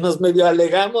 nos medio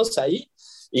alegamos ahí.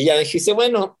 Y ya dijiste,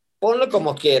 bueno, ponlo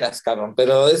como quieras, cabrón,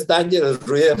 pero es Dangerous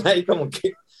Rhythm, ahí como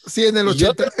que... Sí, en el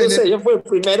 80... Yo fui el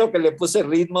primero que le puse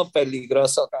Ritmo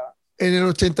Peligroso, cabrón. En el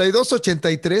 82,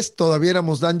 83 todavía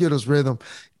éramos Dangerous Rhythm,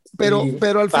 pero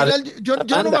al final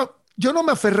yo no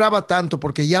me aferraba tanto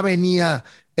porque ya venía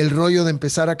el rollo de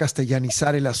empezar a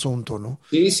castellanizar el asunto, ¿no?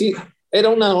 Sí, era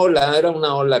una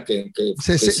ola que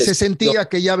se sentía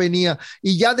que ya venía,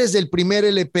 y ya desde el primer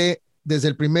LP, desde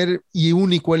el primer y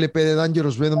único LP de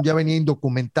Dangerous Rhythm ya venía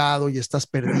indocumentado y Estás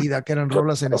Perdida, que eran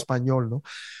rolas en español, ¿no?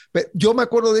 Pero yo me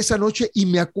acuerdo de esa noche y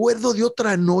me acuerdo de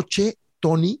otra noche,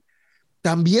 Tony,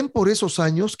 también por esos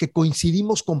años que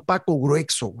coincidimos con Paco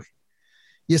Gruexo, güey.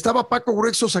 Y estaba Paco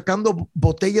Gruexo sacando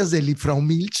botellas de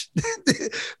Liebfraumilch,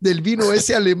 del vino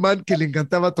ese alemán que le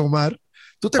encantaba tomar.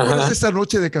 ¿Tú te acuerdas de esa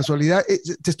noche de casualidad?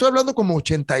 Te estoy hablando como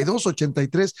 82,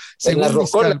 83, según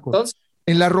mis cálculos.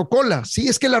 En la Rocola, sí,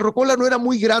 es que la Rocola no era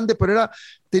muy grande, pero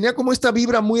tenía como esta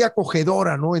vibra muy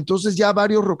acogedora, ¿no? Entonces ya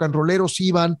varios rock and rolleros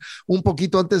iban un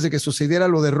poquito antes de que sucediera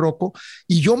lo de Rocco,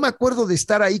 y yo me acuerdo de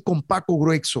estar ahí con Paco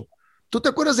Gruexo. ¿Tú te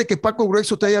acuerdas de que Paco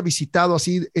Gruexo te haya visitado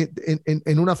así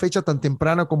en una fecha tan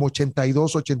temprana como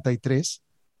 82, 83?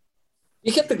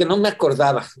 Fíjate que no me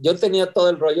acordaba. Yo tenía todo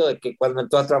el rollo de que cuando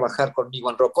entró a trabajar conmigo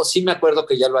en Rocco, sí me acuerdo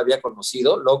que ya lo había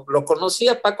conocido. Lo conocí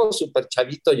a Paco súper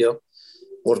chavito yo,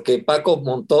 porque Paco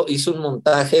hizo un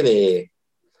montaje de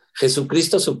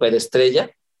Jesucristo Superestrella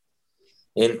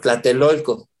en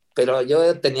Tlatelolco, pero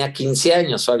yo tenía 15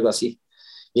 años o algo así.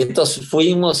 Y entonces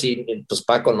fuimos y pues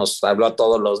Paco nos habló a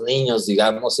todos los niños,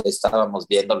 digamos, estábamos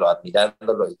viéndolo,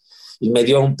 admirándolo, y me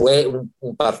dio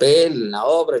un papel en la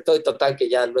obra y todo, y total que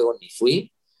ya luego ni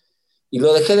fui. Y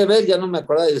lo dejé de ver, ya no me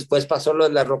acuerdo, y después pasó lo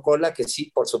de la Rocola, que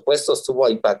sí, por supuesto estuvo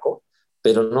ahí Paco,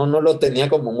 pero no lo tenía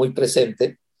como muy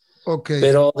presente. Okay.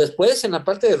 Pero después en la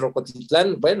parte de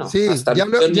Rocotitlán, bueno, sí, hasta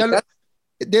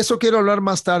De eso quiero hablar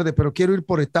más tarde, pero quiero ir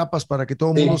por etapas para que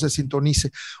todo el mundo se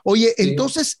sintonice. Oye, Sí.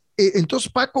 entonces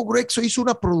Paco Grexo hizo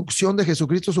una producción de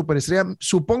Jesucristo Superestrella,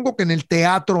 supongo que en el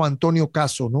Teatro Antonio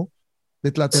Caso, ¿no?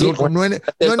 De Tlatelolco, Sí,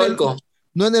 Tlatelolco.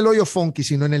 no en el Hoyo Funky,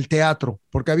 sino en el teatro,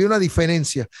 porque había una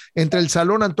diferencia entre el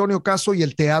Salón Antonio Caso y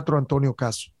el Teatro Antonio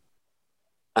Caso.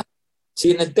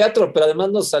 Sí, en el teatro, pero además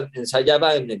nos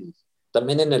ensayaba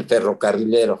también en el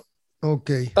ferrocarrilero.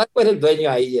 Ok. Paco era el dueño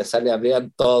ahí, ya le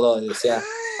abrían todo, y decía,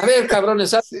 a ver,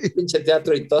 cabrones, haz Sí. pinche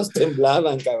teatro, y todos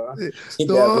temblaban, cabrón. Y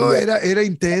le No, abrían. era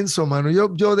intenso, mano.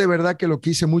 Yo de verdad que lo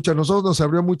quise mucho. A nosotros nos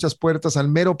abrió muchas puertas al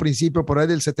mero principio, por ahí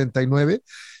del 79,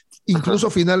 incluso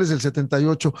Ajá. finales del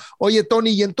 78. Oye,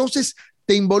 Tony, y entonces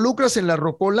te involucras en la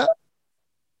rocola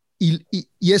y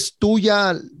es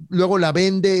tuya, luego la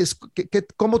vendes.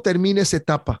 ¿Cómo termina esa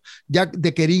etapa ya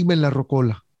de Querigma en la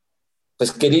rocola?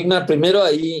 Pues Querigma, primero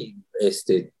ahí,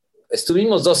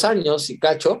 estuvimos 2 años y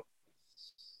cacho,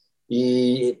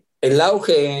 y el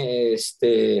auge,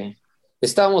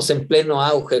 estábamos en pleno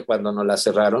auge cuando nos la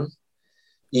cerraron,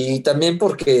 y también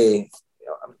porque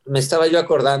me estaba yo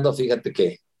acordando, fíjate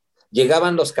que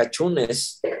llegaban los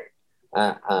cachunes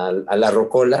a la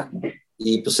rocola,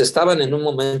 y pues estaban en un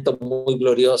momento muy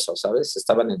glorioso, ¿sabes?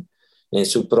 Estaban en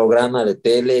su programa de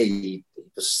tele, y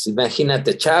pues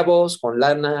imagínate, chavos, con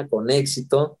lana, con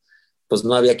éxito, pues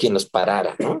no había quien los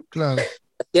parara, ¿no? Claro.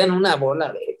 Hacían una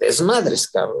bola de desmadres,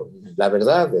 cabrón, la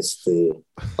verdad,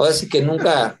 ahora sí que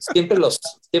nunca, siempre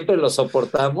los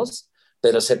soportamos,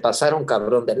 pero se pasaron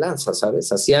cabrón de lanza,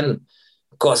 ¿sabes? Hacían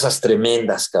cosas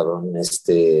tremendas, cabrón,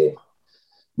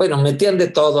 bueno, metían de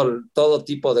todo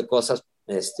tipo de cosas,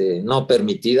 no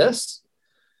permitidas,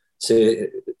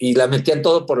 y la metían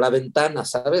todo por la ventana,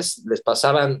 ¿sabes? Les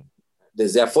pasaban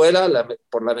desde afuera,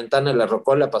 por la ventana de la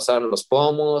rocola, pasaban los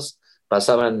pomos,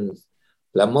 pasaban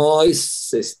la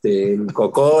mois, el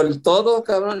cocol, todo,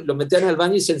 cabrón, lo metían al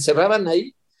baño y se encerraban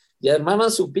ahí y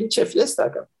armaban su pinche fiesta,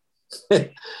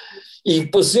 cabrón. Y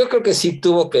pues yo creo que sí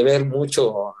tuvo que ver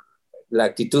mucho la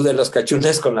actitud de los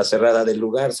cachunes con la cerrada del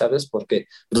lugar, ¿sabes? Porque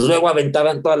pues, luego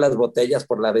aventaban todas las botellas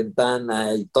por la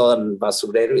ventana y todo el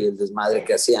basurero y el desmadre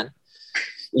que hacían.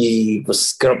 Y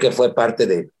pues creo que fue parte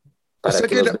de, O para sea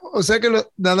que que, los...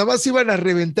 nada más iban a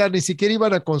reventar, ni siquiera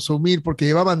iban a consumir porque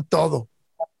llevaban todo.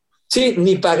 Sí,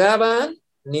 ni pagaban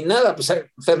ni nada. Pues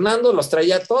Fernando los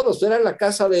traía todos. Era la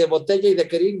casa de botella y de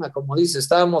querigma, como dice.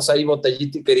 Estábamos ahí,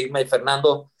 botellita y querigma, y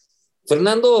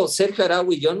Sergio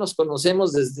Arau y yo nos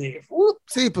conocemos desde...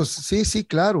 Sí, pues sí,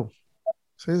 claro.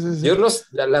 Sí, sí, sí. yo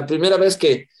la primera vez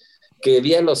que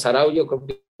vi a los Arau, yo creo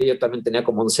que yo también tenía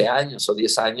como 11 años o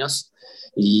 10 años,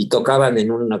 y tocaban en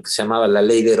una que se llamaba La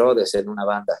Ley de Herodes, en una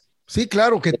banda. Sí,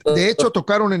 claro, que de Entonces, hecho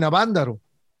tocaron en Avándaro.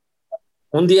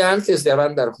 un día antes de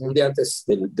Avándaro, un día antes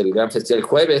del gran festival, el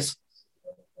jueves,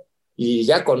 y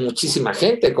ya con muchísima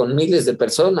gente, con miles de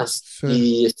personas. Sí.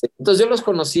 Y entonces yo los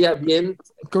conocía bien.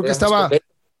 Creo que estaba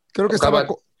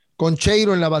con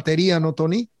Cheiro en la batería, ¿no,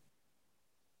 Tony?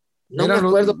 No me Eran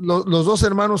acuerdo. los dos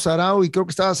hermanos Arau y creo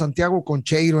que estaba Santiago con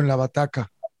Cheiro en la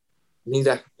bataca.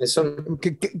 Mira, eso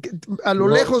A lo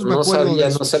lejos me acuerdo de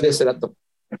eso. No sabía ese dato.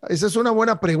 Esa es una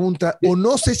buena pregunta. O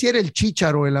no sé si era el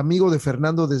Chícharo, el amigo de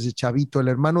Fernando desde chavito, el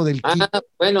hermano del Kilo.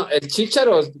 Bueno, el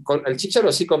Chícharo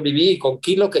sí conviví, con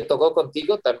Kilo, que tocó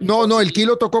contigo también. No, el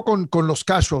Kilo tocó con los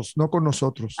Cachos, no con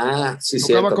nosotros. Sí,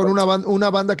 tocaba cierto. Con una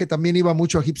banda que también iba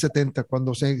mucho a Hip 70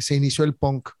 cuando se inició el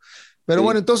punk. Pero sí.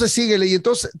 Bueno, entonces síguele. Y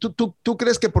entonces, ¿tú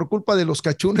crees que por culpa de los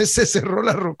cachunes se cerró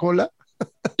la rocola?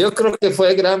 Yo creo que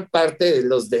fue gran parte de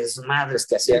los desmadres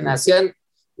que hacían.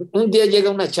 Un día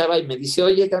llega una chava y me dice,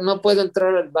 oye, no puedo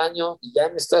entrar al baño, y ya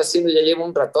me estoy haciendo, ya llevo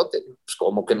un ratote. Pues,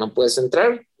 ¿cómo que no puedes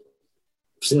entrar?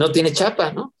 Pues no tiene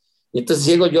chapa, ¿no? Y entonces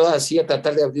llego yo así a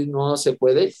tratar de abrir, no se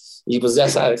puede, y pues ya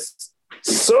sabes,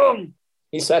 ¡zum!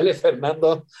 Y sale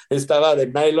Fernando, estaba de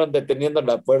nylon deteniendo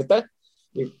la puerta,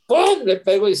 y ¡pum! Le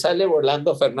pego y sale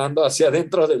volando Fernando hacia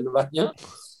adentro del baño.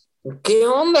 ¿Qué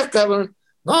onda, cabrón?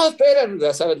 No, esperen,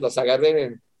 ya sabes, los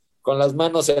agarré con las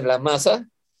manos en la masa,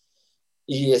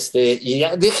 y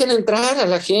ya dejen entrar a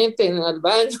la gente al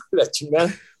baño, la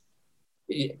chingada.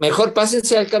 Y mejor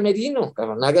pásense al camerino,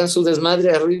 cabrón, hagan su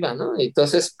desmadre arriba, ¿no?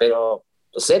 Entonces, pero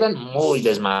pues eran muy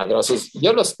desmadrosos.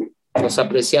 Yo los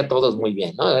aprecié a todos muy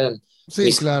bien, ¿no? Eran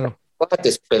sí, claro.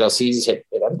 Cuates, pero sí,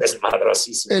 eran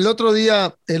desmadrosísimos. El otro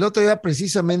día,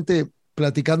 precisamente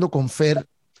platicando con Fer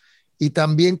y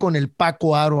también con el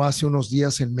Paco Aro hace unos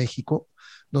días en México,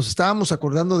 nos estábamos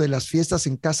acordando de las fiestas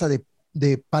en casa de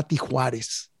Pati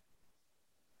Juárez,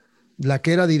 la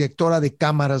que era directora de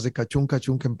cámaras de Cachún,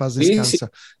 que en paz descansa.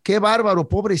 Sí. Qué bárbaro,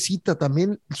 pobrecita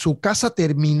también. Su casa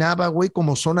terminaba, güey,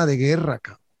 como zona de guerra,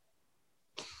 cabrón.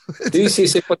 Sí, sí,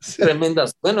 sí, fue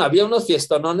tremendas. Bueno, había unos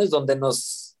fiestonones donde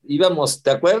nos íbamos,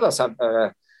 ¿te acuerdas?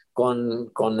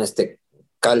 Con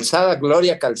Calzada,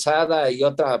 Gloria Calzada y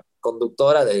otra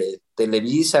conductora de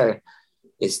Televisa,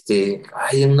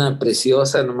 hay una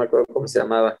preciosa, no me acuerdo cómo se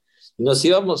llamaba. Nos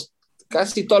íbamos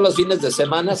casi todos los fines de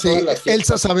semana, Sí, todas las Elsa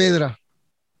fiestas. Saavedra.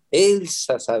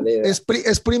 Elsa Saavedra.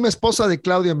 Es prima esposa de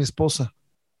Claudia, mi esposa.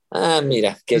 Ah,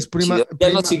 mira, Es qué chido. Ya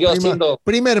no siguió haciendo.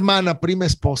 prima hermana, prima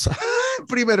esposa.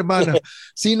 Prima hermana.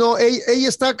 Sí, no, ella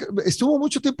estuvo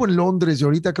mucho tiempo en Londres y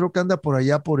ahorita creo que anda por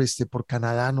allá, por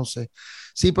Canadá, no sé.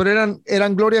 Sí, pero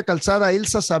eran Gloria Calzada,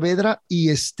 Elsa Saavedra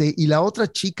y la otra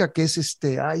chica que es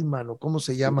ay, mano, ¿cómo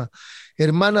se llama?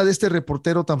 Hermana de este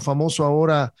reportero tan famoso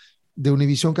ahora de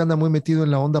Univisión que anda muy metido en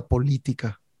la onda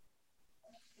política.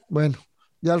 Bueno,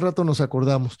 ya al rato nos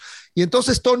acordamos. Y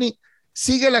entonces, Tony,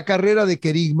 sigue la carrera de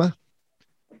Querigma.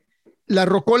 ¿La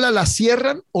rocola la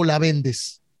cierran o la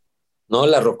vendes? No,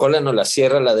 la Rocola no la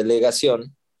cierra la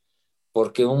delegación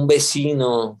porque un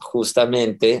vecino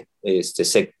justamente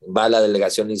se va a la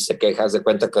delegación y se queja, de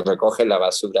cuenta que recoge la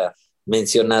basura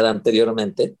mencionada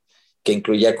anteriormente, que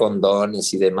incluía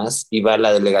condones y demás, y va a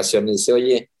la delegación y dice,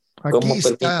 oye, Aquí ¿cómo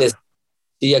permites? está.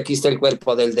 Sí, aquí está el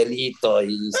cuerpo del delito,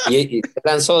 y se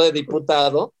lanzó de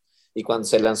diputado, y cuando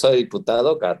se lanzó de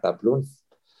diputado, cataplum,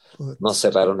 no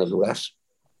cerraron el lugar.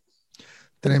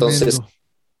 Entonces, Tremendo.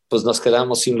 pues nos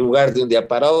quedamos sin lugar de un día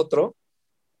para otro,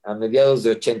 a mediados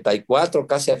de 84,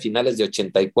 casi a finales de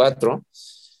 84,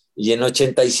 y en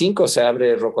 85 se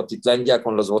abre Rocotitlán ya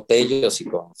con los Botellos y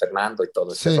con Fernando y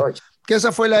todo ese Sí, rollo. que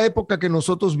esa fue la época que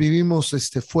nosotros vivimos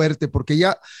fuerte, porque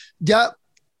ya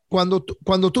cuando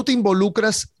tú te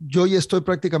involucras, yo ya estoy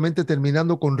prácticamente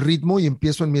terminando con ritmo y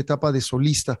empiezo en mi etapa de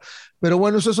solista. Pero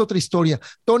bueno, eso es otra historia.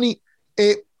 Tony,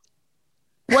 eh,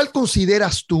 ¿cuál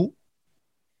consideras tú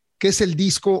que es el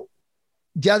disco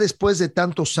ya después de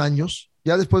tantos años?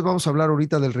 Ya después vamos a hablar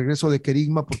ahorita del regreso de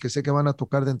Querigma, porque sé que van a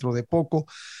tocar dentro de poco.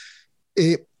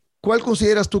 Eh, ¿Cuál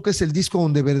consideras tú que es el disco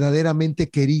donde verdaderamente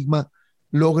Querigma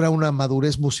logra una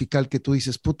madurez musical que tú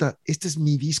dices, puta, este es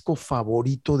mi disco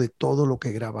favorito de todo lo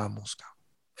que grabamos, cabrón?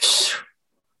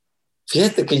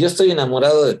 Fíjate que yo estoy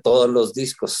enamorado de todos los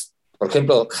discos. Por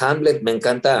ejemplo, Hamlet me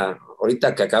encanta,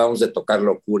 ahorita que acabamos de tocar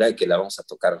Locura y que la vamos a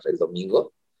tocar el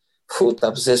domingo.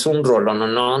 Puta, pues es un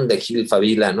rolononón de Gil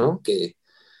Favila, ¿no? Que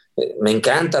me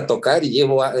encanta tocar y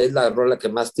es la rola que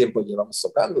más tiempo llevamos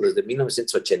tocando, desde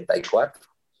 1984.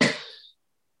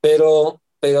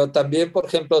 Pero también, por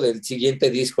ejemplo, del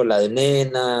siguiente disco, la de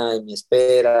Nena y Mi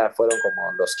Espera, fueron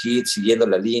como los hits siguiendo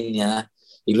la línea.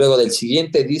 Y luego del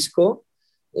siguiente disco,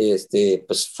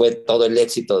 pues fue todo el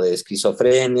éxito de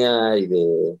Esquizofrenia y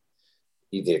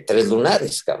de Tres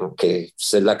Lunares, cabrón, que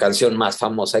pues, es la canción más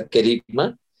famosa de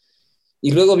Kerigma.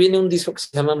 Y luego viene un disco que se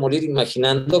llama Morir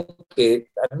Imaginando,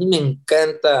 que a mí me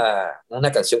encanta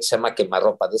una canción que se llama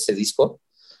Quemarropa de ese disco,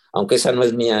 aunque esa no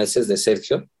es mía, esa es de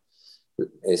Sergio.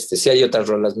 Sí hay otras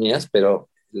rolas mías, pero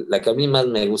la que a mí más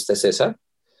me gusta es esa.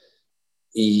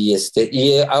 Y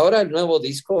ahora el nuevo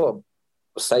disco,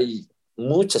 pues hay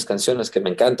muchas canciones que me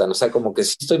encantan, o sea, como que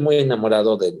sí estoy muy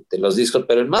enamorado de los discos,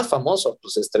 pero el más famoso,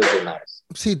 pues es Tres Lunares.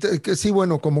 Sí, sí,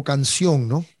 bueno, como canción,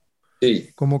 ¿no? Sí.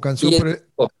 Como canción, Y pero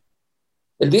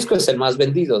el disco es el más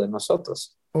vendido de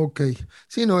nosotros. ok.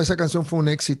 Sí, no, esa canción fue un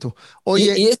éxito. Y,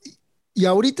 Oye, y es, ¿y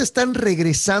ahorita están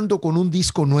regresando con un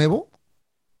disco nuevo?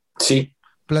 sí,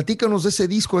 Platícanos de ese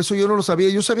disco, eso yo no lo sabía.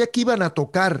 Yo sabía que iban a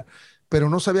tocar, pero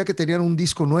no sabía que tenían un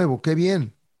disco nuevo. Qué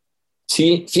bien.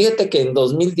 sí, fíjate que en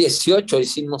 2018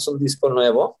 hicimos un disco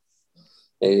nuevo.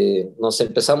 Nos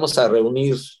empezamos a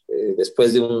reunir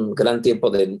después de un gran tiempo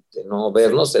de no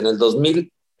vernos. En el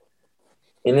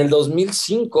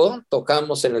 2005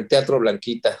 tocamos en el Teatro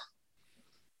Blanquita.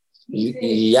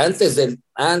 Y antes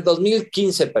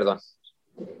 2015, perdón.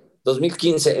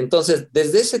 2015. Entonces,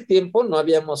 desde ese tiempo no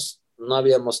habíamos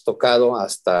tocado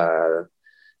hasta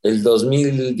el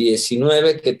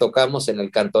 2019 que tocamos en el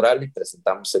Cantoral y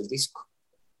presentamos el disco.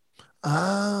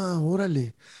 Ah,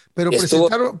 órale. Pero Estuvo,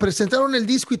 presentaron el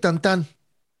disco y tan tan.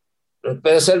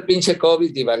 pero es el pinche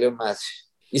COVID y valió más.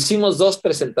 Hicimos dos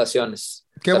presentaciones.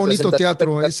 Qué La bonito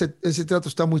presentación teatro, ese teatro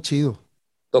está muy chido.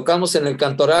 tocamos en el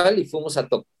Cantoral y fuimos a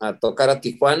tocar a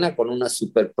Tijuana con una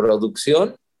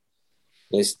superproducción,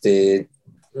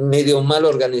 medio mal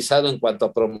organizado en cuanto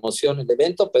a promoción el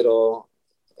evento, pero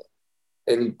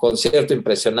el concierto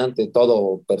impresionante,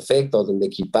 todo perfecto, del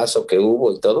equipazo que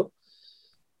hubo y todo.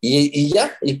 Y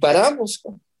ya, y paramos.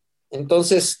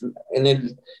 Entonces,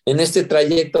 en este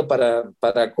trayecto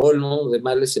para colmo de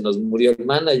males, se nos murió el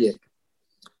manager,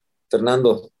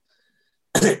 Fernando.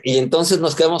 Y entonces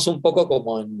nos quedamos un poco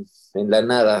como en la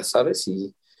nada, ¿sabes?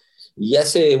 Y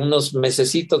hace unos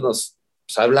mesecitos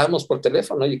pues, hablamos por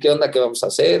teléfono, oye, ¿qué onda? ¿Qué vamos a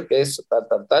hacer? ¿Qué es? Tal,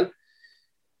 tal, tal.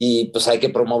 Y pues hay que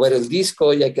promover el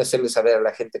disco y hay que hacerle saber a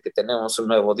la gente que tenemos un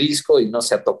nuevo disco y no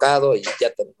se ha tocado y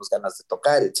ya tenemos ganas de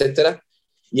tocar, etcétera.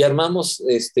 Y armamos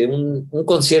un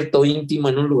concierto íntimo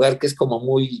en un lugar que es como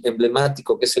muy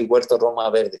emblemático, que es el Huerto Roma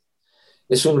Verde.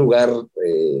 Es un lugar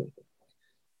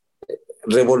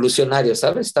revolucionario,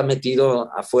 ¿sabes? Está metido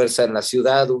a fuerza en la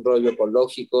ciudad, un rollo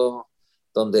ecológico,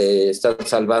 donde están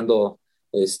salvando,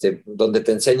 donde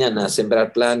te enseñan a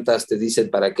sembrar plantas, te dicen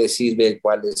para qué sirve,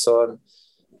 cuáles son,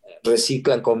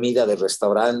 reciclan comida de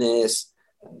restaurantes,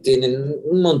 tienen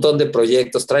un montón de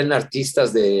proyectos, traen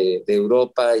artistas de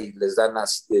Europa y les dan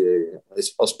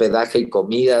hospedaje y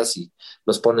comidas y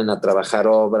los ponen a trabajar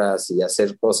obras y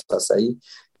hacer cosas ahí.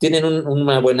 Tienen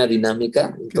una buena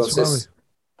dinámica, entonces...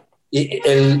 Y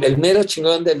el mero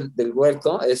chingón del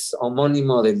huerto es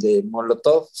homónimo del de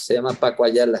Molotov, se llama Paco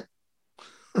Ayala.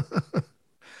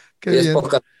 Qué y es bien,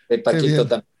 poca de Paquito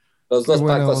también. Los qué dos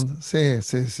buena Pacos. onda. Sí,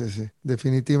 sí, sí, sí,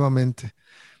 definitivamente.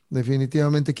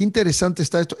 Definitivamente. Qué interesante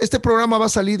está esto. Este programa va a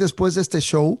salir después de este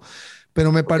show,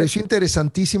 pero me pareció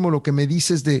interesantísimo lo que me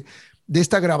dices de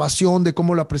esta grabación, de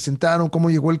cómo la presentaron, cómo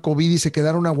llegó el COVID y se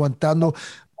quedaron aguantando.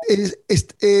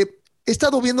 He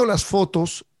estado viendo las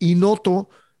fotos y noto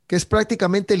que es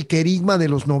prácticamente el querigma de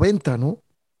los 90, ¿no?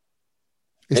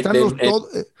 Están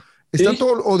están Sí,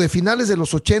 todos, o de finales de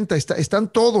los 80,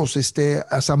 están todos,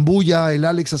 Azambuya, el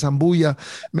Alex Azambuya.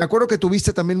 Me acuerdo que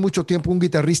tuviste también mucho tiempo un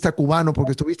guitarrista cubano,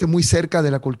 porque estuviste muy cerca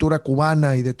de la cultura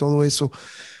cubana y de todo eso.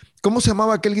 ¿Cómo se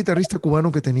llamaba aquel guitarrista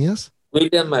cubano que tenías?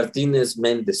 William Martínez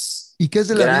Méndez. ¿Y qué es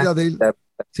de la Gran. vida de él?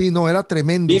 Sí, no, era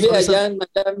tremendo, Vive ¿sabes? allá en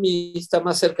Miami, está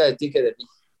más cerca de ti que de mí.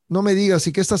 No me digas,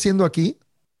 ¿y qué está haciendo aquí?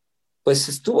 Pues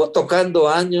estuvo tocando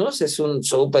años, es un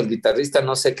súper guitarrista,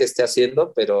 no sé qué esté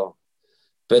haciendo, pero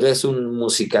es un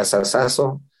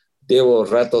musicazazazo. Llevo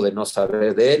rato de no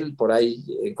saber de él. Por ahí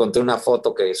encontré una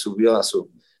foto que subió a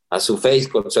su Face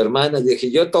con su hermana. Y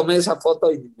dije, yo tomé esa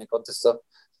foto y me contestó.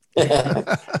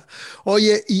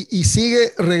 Oye, y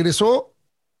sigue, regresó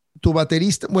tu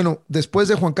baterista, bueno, después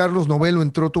de Juan Carlos Novelo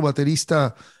entró tu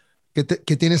baterista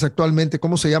que tienes actualmente,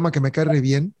 ¿cómo se llama? Que me cae re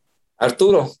bien.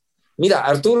 Arturo, mira,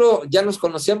 Arturo ya nos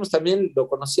conocíamos también, lo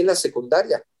conocí en la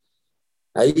secundaria.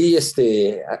 Ahí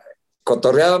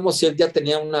cotorreábamos y él ya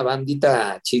tenía una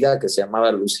bandita chida que se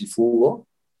llamaba Lucifugo,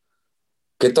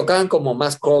 que tocaban como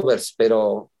más covers,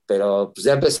 pero pues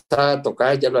ya empezaba a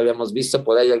tocar, ya lo habíamos visto,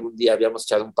 por ahí algún día habíamos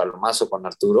echado un palomazo con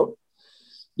Arturo.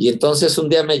 Y entonces un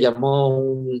día me llamó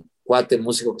un cuate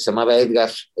músico que se llamaba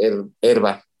Edgar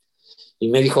Herba y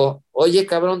me dijo, oye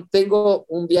cabrón, tengo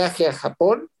un viaje a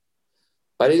Japón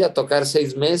para ir a tocar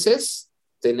 6 meses,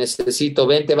 te necesito,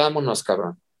 vente, vámonos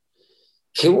cabrón.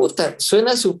 Qué puta,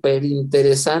 suena súper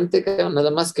interesante, cabrón,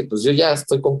 nada más que pues yo ya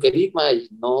estoy con Kerigma y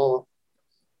no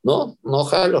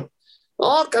jalo.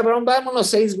 No, cabrón, vámonos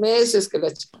 6 meses,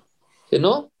 que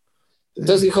no.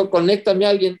 Entonces dijo, conéctame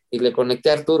a alguien y le conecté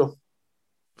a Arturo.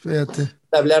 Fíjate.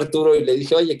 Le hablé a Arturo y le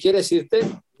dije, oye, ¿quieres irte?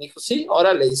 Me dijo, sí,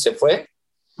 órale, y se fue.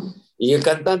 Y el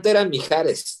cantante era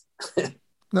Mijares.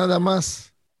 Nada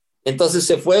más, Entonces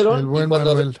se el fueron y buen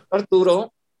cuando Manuel. regresó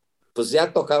Arturo, pues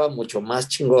ya tocaba mucho más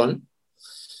chingón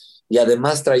y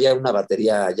además traía una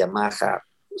batería Yamaha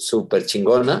súper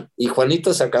chingona. Y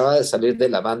Juanito se acaba de salir de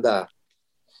la banda,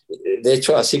 de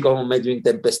hecho, así como medio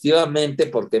intempestivamente,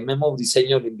 porque Memo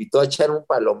Briseño le invitó a echar un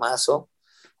palomazo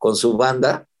con su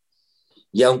banda.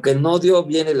 Y aunque no dio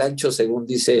bien el ancho, según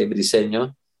dice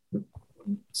Briseño,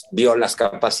 vio las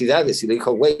capacidades y le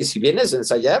dijo, güey, si vienes a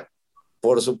ensayar,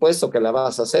 por supuesto que la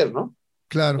vas a hacer, ¿no?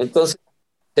 Claro. Entonces,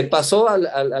 te pasó a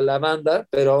la banda,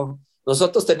 pero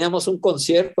nosotros teníamos un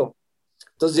concierto.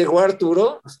 Entonces llegó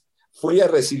Arturo, fui a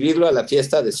recibirlo a la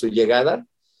fiesta de su llegada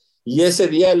y ese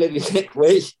día le dije,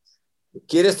 güey,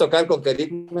 ¿quieres tocar con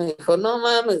Kerim? Me dijo, no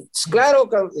mames, claro,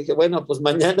 cabrón. Dije, bueno, pues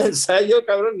mañana ensayo,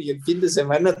 cabrón, y el fin de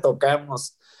semana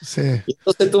tocamos. Sí. Y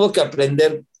entonces tuvo que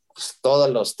aprender pues, todos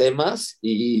los temas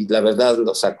y la verdad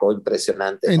lo sacó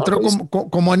impresionante, ¿no? Entró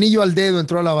como anillo al dedo,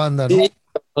 entró a la banda, ¿no? Sí,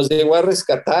 nos llegó a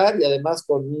rescatar y además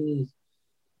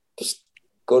pues,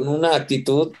 con una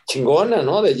actitud chingona,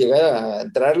 ¿no? De llegar a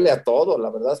entrarle a todo, la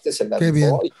verdad es que se la Qué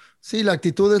bien. rifó. Sí, la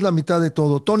actitud es la mitad de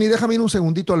todo. Tony, déjame ir un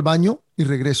segundito al baño y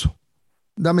regreso.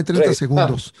 Dame 30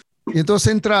 segundos. Y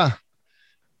entonces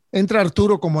entra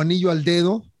Arturo como anillo al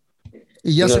dedo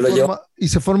y ya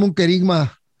se forma un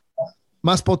querigma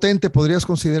más potente, ¿podrías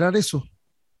considerar eso?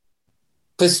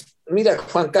 Pues mira,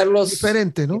 Juan Carlos,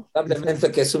 diferente, ¿no?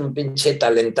 Probablemente que es un pinche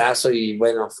talentazo y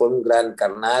bueno, fue un gran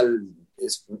carnal,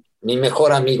 es mi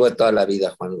mejor amigo de toda la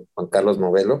vida, Juan Carlos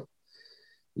Novelo.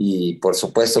 y por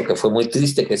supuesto que fue muy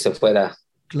triste que se fuera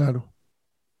Claro.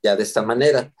 ya de esta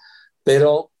manera,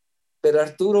 pero, pero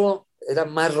Arturo era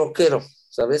más rockero,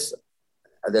 ¿sabes?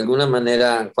 De alguna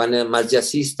manera Juan era más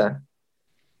jazzista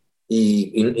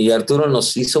y Arturo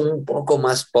nos hizo un poco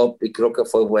más pop y creo que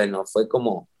fue bueno, fue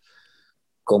como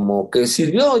que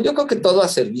sirvió, yo creo que todo ha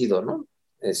servido, ¿no?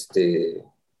 Este,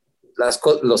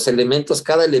 los elementos,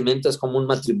 cada elemento es como un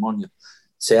matrimonio,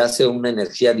 se hace una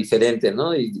energía diferente,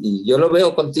 ¿no? Y yo lo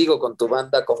veo contigo, con tu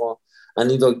banda, como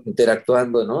han ido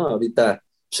interactuando, ¿no? Ahorita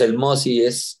Shelmosi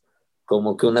es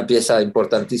como que una pieza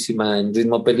importantísima en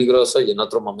Ritmo Peligroso y en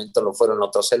otro momento lo fueron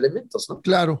otros elementos, ¿no?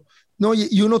 Claro. No,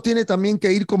 y uno tiene también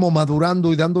que ir como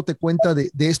madurando y dándote cuenta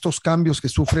de estos cambios que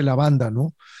sufre la banda,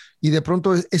 ¿no? Y de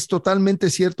pronto es totalmente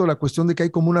cierto la cuestión de que hay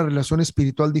como una relación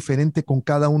espiritual diferente con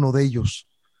cada uno de ellos.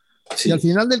 Y al Sí,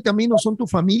 final del camino son tu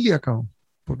familia, cabrón.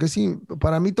 Porque sí,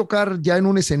 para mí tocar ya en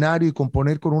un escenario y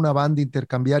componer con una banda,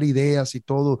 intercambiar ideas y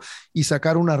todo, y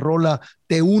sacar una rola,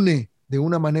 te une de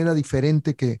una manera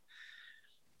diferente que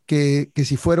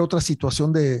si fuera otra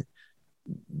situación de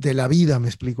la vida, ¿me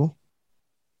explico?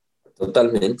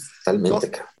 totalmente, totalmente,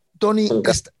 To- cabrón. Tony,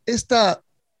 Nunca.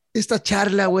 esta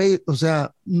charla, güey, o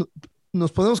sea,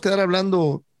 nos podemos quedar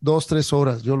hablando 2, 3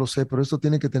 horas, yo lo sé, pero esto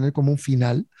tiene que tener como un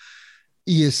final.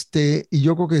 Y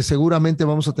yo creo que seguramente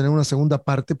vamos a tener una segunda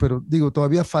parte, pero digo,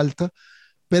 todavía falta.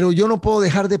 Pero yo no puedo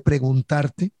dejar de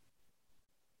preguntarte.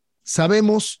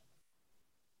 Sabemos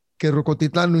que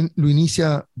Rocotitlán lo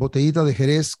inicia Botellita de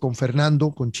Jerez con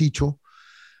Fernando, con Chicho,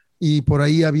 y por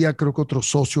ahí había creo que otro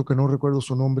socio que no recuerdo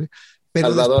su nombre, pero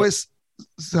Salvador, después,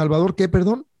 Salvador, ¿qué,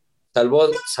 perdón?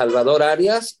 Salvador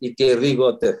Arias y Thierry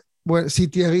Gotter. Bueno, sí,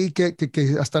 Thierry, que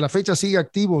hasta la fecha sigue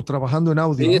activo trabajando en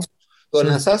audio, Sí, ¿no? con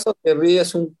Sí, Asazo Thierry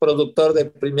es un productor de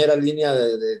primera línea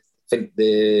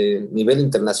de nivel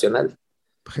internacional.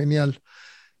 genial.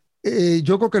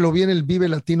 Yo creo que lo vi en el Vive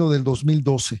Latino del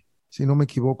 2012, si no me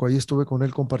equivoco. Ahí estuve con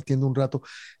él compartiendo un rato.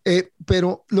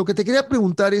 Pero lo que te quería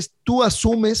preguntar es, ¿tú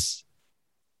asumes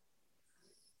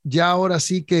ya ahora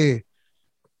sí que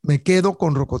me quedo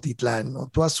con Rocotitlán, ¿no?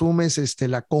 Tú asumes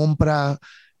la compra,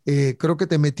 creo que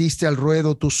te metiste al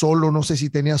ruedo tú solo, no sé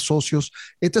si tenías socios.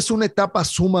 Esta es una etapa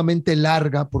sumamente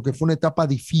larga porque fue una etapa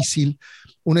difícil,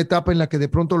 una etapa en la que de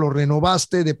pronto lo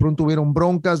renovaste, de pronto hubieron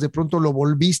broncas, de pronto lo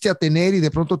volviste a tener y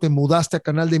de pronto te mudaste a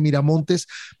Canal de Miramontes.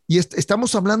 Y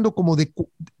estamos hablando como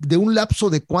de un lapso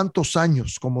de cuántos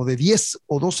años, como de 10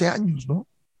 o 12 años, ¿no?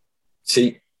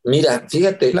 Sí, mira,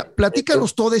 fíjate,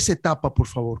 Platícanos toda esa etapa, por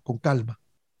favor, con calma.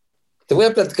 te voy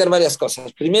a platicar varias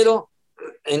cosas. Primero,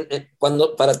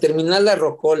 cuando para terminar la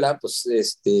rocola, pues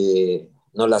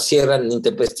nos la cierran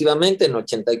intempestivamente en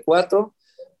 84.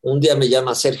 Un día me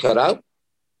llama Sergio Arau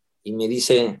y me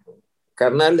dice,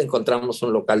 carnal, encontramos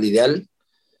un local ideal,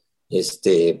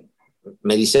 este,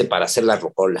 me dice para hacer la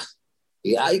rocola.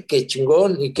 Y ay, qué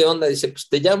chingón, ¿y qué onda? Dice, pues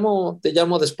te llamo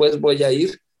después, voy a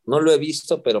ir. No lo he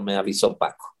visto, pero me avisó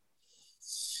Paco.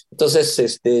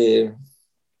 Entonces,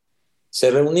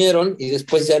 se reunieron y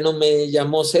después ya no me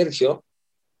llamó Sergio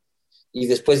y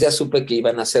después ya supe que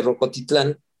iban a hacer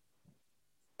Rocotitlán,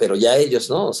 pero ya ellos,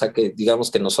 ¿no? O sea que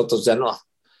digamos que nosotros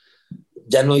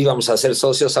ya no íbamos a ser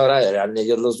socios, ahora eran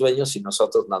ellos los dueños y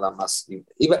nosotros nada más.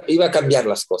 Iba a cambiar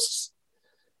las cosas.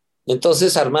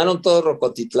 Entonces armaron todo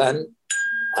Rocotitlán.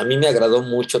 A mí me agradó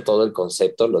mucho todo el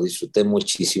concepto, lo disfruté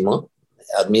muchísimo.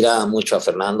 Admiraba mucho a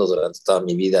Fernando durante toda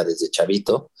mi vida desde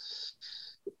chavito.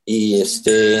 Y,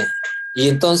 y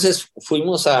entonces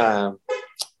fuimos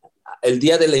el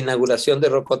día de la inauguración de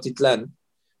Rocotitlán,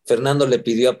 Fernando le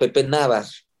pidió a Pepe Navar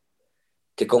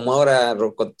que como ahora,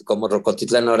 como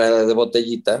Rocotitlán ahora era de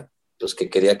Botellita, pues que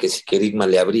quería que si Querigma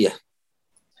le abría.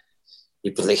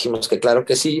 Y pues le dijimos que claro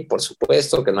que sí, por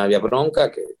supuesto, que no había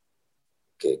bronca,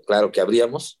 que claro que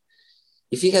abríamos.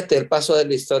 Y fíjate, el paso de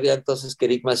la historia, entonces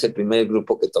Querigma es el primer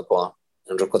grupo que tocó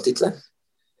en Rocotitlán.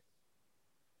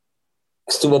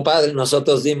 Estuvo padre,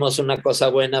 nosotros dimos una cosa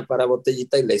buena para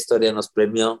Botellita y la historia nos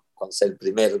premió con ser el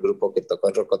primer grupo que tocó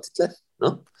en Rocotitlán,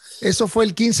 ¿no? Eso fue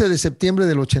el 15 de septiembre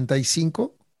del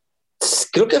 85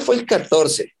 Creo que fue el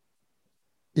 14.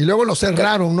 y luego lo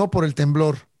cerraron, ¿no? Por el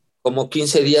temblor. Como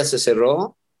 15 días se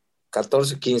cerró,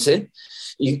 14, 15,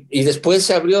 y después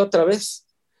se abrió otra vez.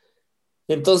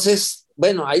 Entonces,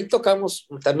 bueno, ahí tocamos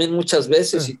también muchas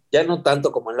veces, y ya no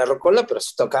tanto como en la Rocola, pero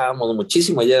sí tocábamos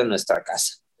muchísimo, ya era nuestra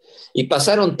casa. Y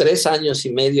pasaron 3 años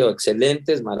y medio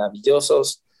excelentes,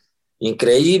 maravillosos,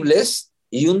 increíbles,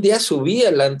 y un día subí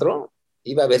al antro,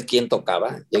 iba a ver quién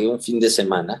tocaba, llegué un fin de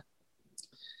semana,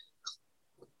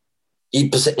 y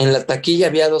pues en la taquilla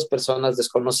había 2 personas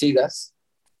desconocidas,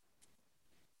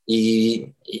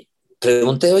 y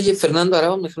pregunté, oye, Fernando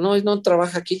Arau, me dijo, no, no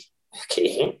trabaja aquí.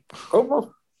 ¿Qué?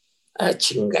 ¿Cómo? Ah,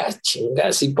 chinga,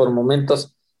 sí, por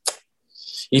momentos.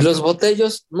 Y los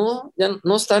botellos, no, ya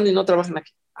no están y no trabajan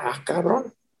aquí. Ah,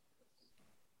 cabrón.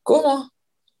 ¿Cómo?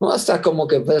 No, hasta como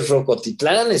que pues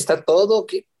Rocotitlán está todo.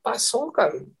 ¿Qué pasó,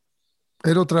 cabrón?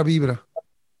 Era otra vibra.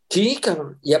 Sí,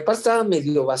 cabrón. Y aparte estaba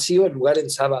medio vacío el lugar en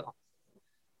sábado.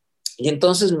 Y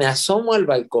entonces me asomo al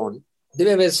balcón.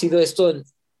 Debe haber sido esto en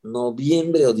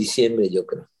noviembre o diciembre, yo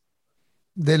creo.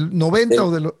 ¿Del 90 Del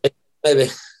o del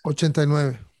 9,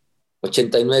 89?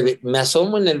 89. Me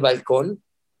asomo en el balcón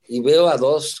y veo a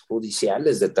dos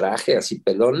judiciales de traje, así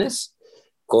pelones,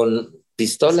 con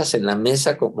pistolas en la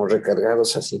mesa como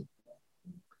recargados así.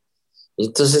 Y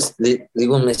entonces le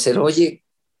digo al mesero, oye,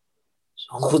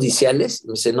 ¿son judiciales?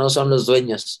 Me dice, no, son los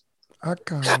dueños. Ah,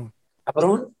 cabrón.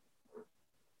 Cabrón,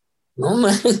 no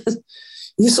más.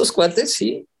 ¿Y esos cuates?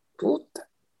 Sí, puta,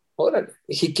 órale.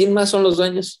 Dije, ¿quién más son los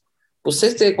dueños? Pues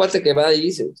este cuate que va ahí,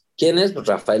 dice, ¿quién es? Pues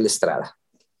Rafael Estrada.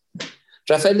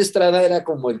 Rafael Estrada era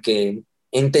como el que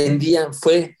entendía,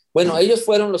 bueno, ellos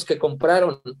fueron los que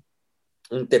compraron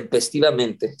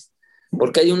intempestivamente,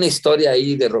 porque hay una historia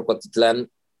ahí de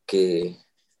Rocotitlán que,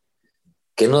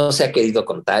 que no se ha querido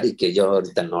contar y que yo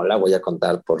ahorita no la voy a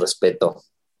contar por respeto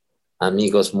a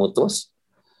amigos mutuos,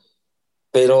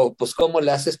 pero pues ¿cómo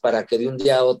le haces para que de un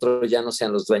día a otro ya no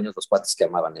sean los dueños los cuates que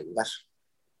amaban el lugar?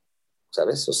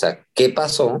 ¿Sabes? O sea, ¿qué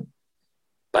pasó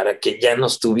para que ya no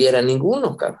estuviera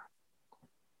ninguno, cabrón?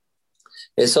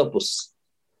 Eso pues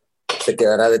se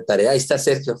quedará de tarea. Ahí está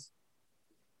Sergio.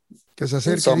 Que se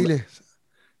acerque, dile.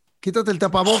 Quítate el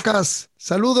tapabocas.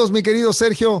 Saludos, mi querido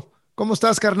Sergio. ¿Cómo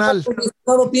estás, carnal?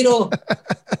 Todo, Piro.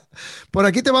 Por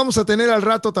aquí te vamos a tener al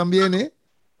rato también, ¿eh?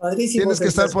 Padrísimo. Tienes que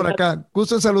estar por acá.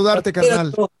 Gusto en saludarte,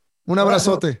 carnal. Un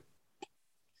abrazote.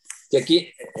 Y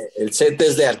aquí el set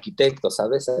es de arquitecto,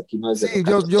 ¿sabes? Aquí no es de... Sí,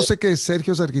 yo sé que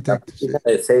Sergio es arquitecto. Sí.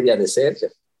 De seria de Sergio.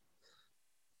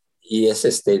 Y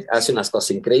hace unas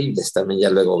cosas increíbles también, ya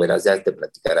luego verás, ya te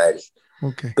platicará él.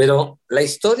 Okay. Pero la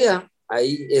historia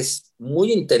ahí es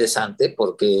muy interesante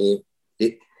porque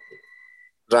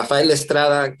Rafael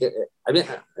Estrada,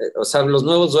 o sea, los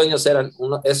nuevos dueños eran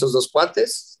esos dos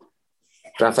cuates,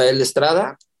 Rafael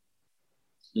Estrada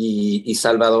y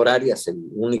Salvador Arias, el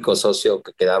único socio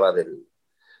que quedaba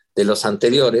de los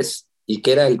anteriores y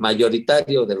que era el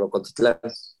mayoritario de Rocotitlán.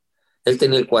 Él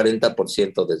tenía el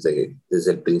 40%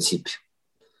 desde el principio.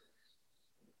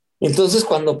 Entonces,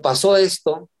 cuando pasó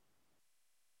esto,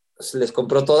 pues, les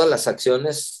compró todas las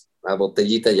acciones a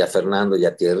Botellita y a Fernando y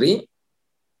a Thierry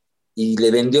y le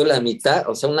vendió la mitad,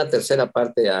 o sea, una tercera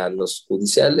parte a los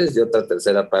judiciales y otra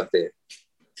tercera parte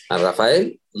a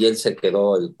Rafael y él se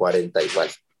quedó el 40 igual.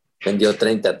 Vendió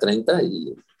 30-30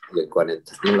 y el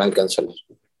 40. No lo alcanzó.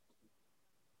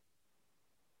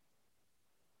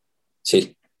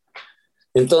 Sí.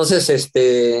 Entonces,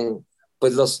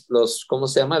 pues ¿cómo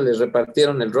se llama? Les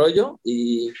repartieron el rollo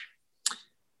y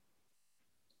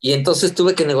entonces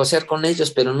tuve que negociar con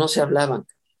ellos, pero no se hablaban.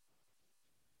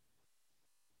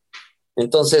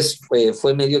 Entonces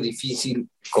fue medio difícil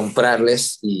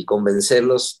comprarles y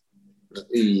convencerlos.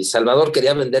 Y Salvador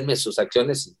quería venderme sus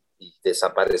acciones y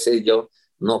desaparecer. Yo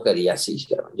no quería así,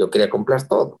 yo quería comprar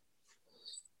todo.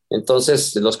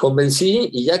 Entonces los convencí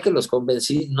y ya que los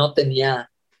convencí no tenía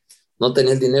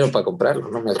el dinero para comprarlo,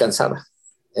 no me alcanzaba.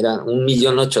 Era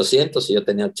 1,800,000 y yo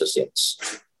tenía 800.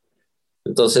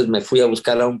 Entonces me fui a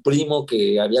buscar a un primo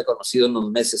que había conocido unos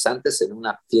meses antes en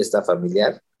una fiesta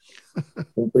familiar.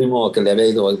 Un primo que le había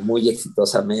ido muy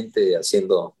exitosamente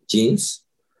haciendo jeans.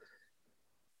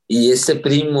 Y este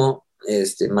primo,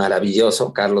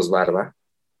 maravilloso, Carlos Barba,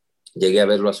 llegué a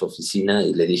verlo a su oficina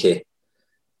y le dije,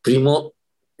 primo,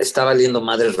 está valiendo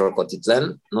madre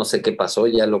Rocotitlán, no sé qué pasó,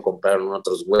 ya lo compraron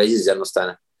otros güeyes, ya no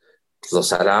están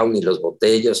los Arau ni los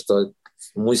Botellos, estoy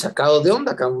muy sacado de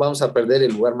onda, vamos a perder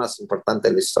el lugar más importante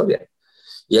de la historia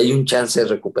y hay un chance de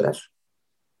recuperar.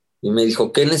 Y me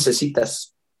dijo, ¿qué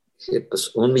necesitas? Dije,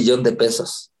 pues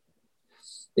 $1,000,000.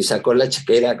 Y sacó la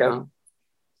chequera acá,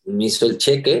 me hizo el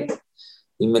cheque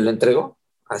y me lo entregó,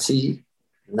 así,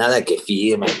 nada que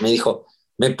firma. Me dijo,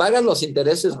 me pagas los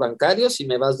intereses bancarios y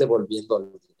me vas devolviendo el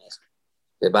dinero.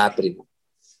 Le va, primo.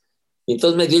 Y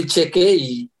entonces me dio el cheque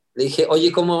y le dije,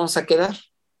 oye, ¿cómo vamos a quedar?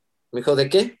 Me dijo, ¿de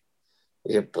qué? Y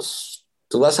dije, pues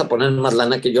tú vas a poner más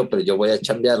lana que yo, pero yo voy a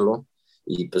chambearlo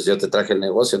y pues yo te traje el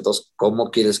negocio, entonces,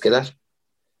 ¿cómo quieres quedar?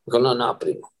 Dijo, no,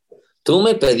 primo. Tú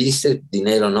me pediste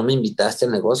dinero, no me invitaste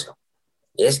al negocio.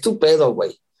 Es tu pedo,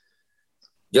 güey.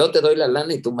 Yo te doy la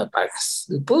lana y tú me pagas.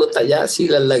 Y puta, ya así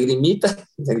la lagrimita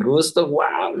del gusto,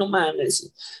 wow, no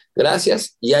mames.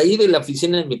 Gracias. Y ahí de la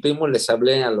oficina de mi primo les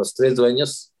hablé a los 3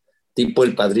 dueños tipo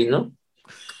El Padrino,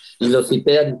 y los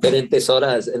cité a diferentes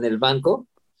horas en el banco,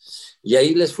 y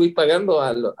ahí les fui pagando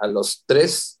a los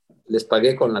tres, les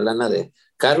pagué con la lana de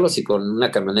Carlos y con una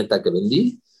camioneta que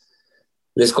vendí.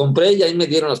 Les compré y ahí me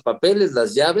dieron los papeles,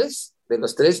 las llaves de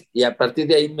los tres, y a partir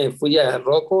de ahí me fui a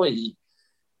Rocco y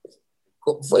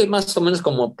fue más o menos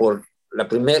como por la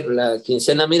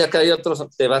quincena. Mira, acá hay otro,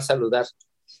 te va a saludar.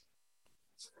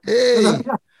 Hey,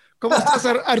 ¿cómo estás,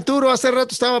 Arturo? Hace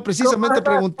rato estaba precisamente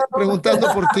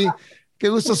preguntando por ti. Qué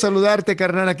gusto saludarte,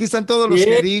 carnal. Aquí están todos los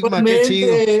Bien, querigma, qué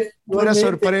chido. Pura igualmente.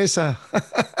 sorpresa.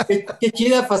 Qué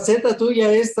chida faceta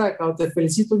tuya esta, cabrón. Te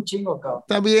felicito un chingo, cabrón.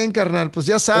 Está bien, carnal. Pues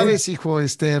ya sabes, hijo,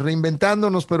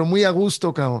 reinventándonos, pero muy a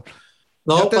gusto, cabrón.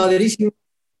 No, padrísimo.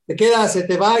 Te queda, se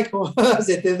te va, hijo.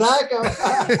 Se te da, cabrón.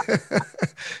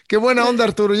 Qué buena onda,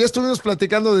 Arturo. Ya estuvimos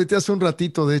platicando de ti hace un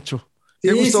ratito, de hecho.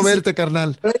 Qué gusto verte,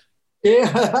 carnal. ¿Qué?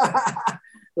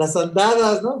 Las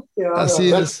andadas, ¿no?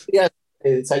 Así es.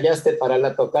 ¿Ensayaste para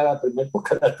la primera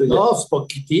tocada tuya? No, pues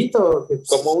poquitito.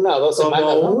 Como 1 o 2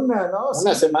 semanas, ¿no? ¿no?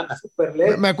 Una semana. Súper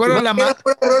leve. Me acuerdo de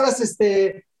rolas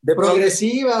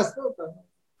progresivas, ¿no?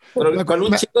 Pero con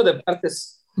un chico de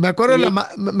partes. Me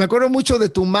acuerdo mucho de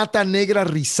tu mata negra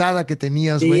rizada que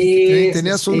tenías, güey. Sí,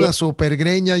 tenías una super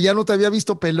greña. Ya no te había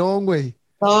visto pelón, güey.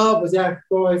 No, pues ya,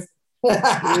 ¿cómo es?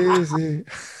 Sí.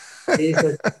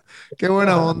 Qué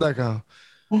buena onda, cabrón.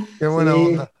 Qué buena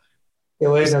onda. Qué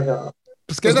bueno, cabrón.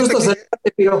 Pues quédate.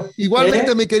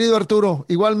 Igualmente, mi querido Arturo,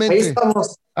 igualmente. Ahí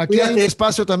estamos. Aquí hay un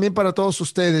espacio también para todos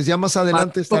ustedes. Ya más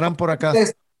adelante estarán por acá. Ahí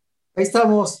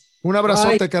estamos. Un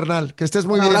abrazote, carnal. Que estés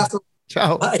muy bien.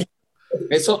 Chao. Bye.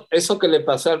 Eso que le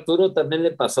pasó a Arturo también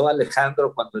le pasó a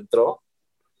Alejandro cuando entró.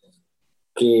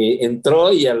 Que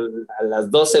entró y a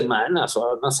las 2 semanas,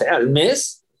 o no sé, al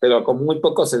mes, pero con muy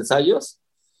pocos ensayos,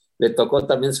 le tocó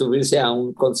también subirse a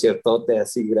un conciertote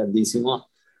así grandísimo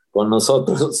con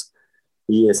nosotros.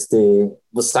 Y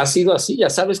pues ha sido así, ya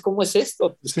sabes cómo es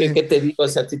esto. Pues, sí. ¿Qué te digo?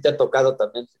 Si a ti te ha tocado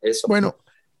también eso. Bueno,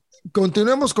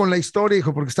 continuemos con la historia,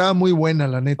 hijo, porque estaba muy buena,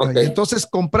 la neta. Okay. Y entonces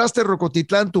compraste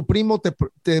Rocotitlán, tu primo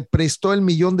te prestó el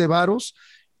 $1,000,000 de varos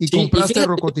y sí, compraste y fíjate,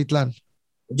 Rocotitlán.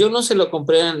 Yo no se lo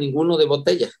compré a ninguno de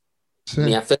botella, sí,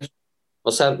 ni a Fer.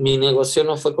 O sea, mi negocio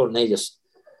no fue con ellos.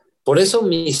 Por eso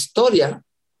mi historia,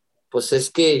 pues es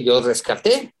que yo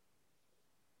rescaté.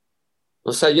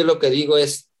 O sea, yo lo que digo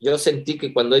es, yo sentí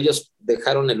que cuando ellos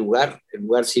dejaron el lugar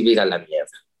se iba a ir a la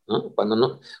mierda, ¿no?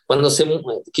 Cuando se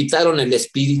quitaron el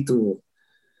espíritu,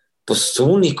 pues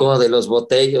único de los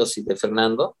Botellos y de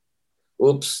Fernando,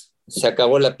 se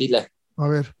acabó la pila. A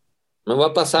ver. Me voy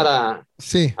a pasar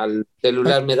al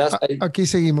celular, ¿me das ahí? Aquí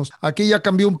seguimos. Aquí ya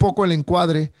cambió un poco el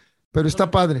encuadre, pero está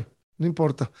padre, no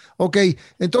importa. Ok,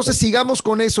 entonces sigamos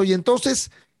con eso. Y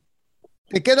entonces,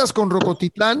 te quedas con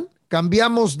Rocotitlán.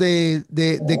 Cambiamos de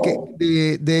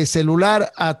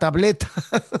celular a tableta.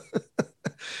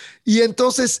 Y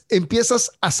entonces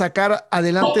empiezas a sacar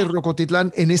adelante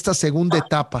Rocotitlán en esta segunda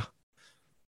etapa.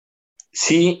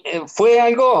 Sí, fue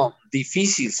algo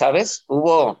difícil, ¿sabes?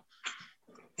 Hubo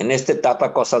en esta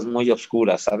etapa cosas muy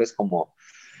oscuras, ¿sabes? Como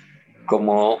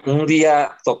un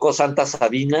día tocó Santa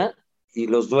Sabina y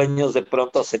los dueños de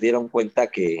pronto se dieron cuenta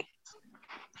que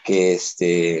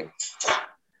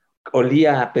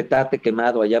olía a petate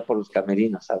quemado allá por los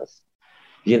camerinos, ¿sabes?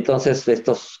 Y entonces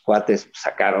estos cuates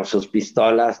sacaron sus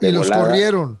pistolas de volada.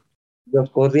 Los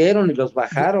corrieron y los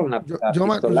bajaron yo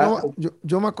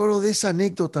me acuerdo de esa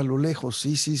anécdota a lo lejos,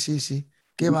 sí.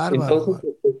 Qué bárbaro.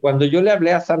 Entonces, cuando yo le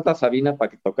hablé a Santa Sabina para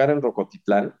que tocara en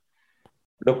Rocotitlán,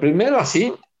 lo primero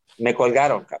así, me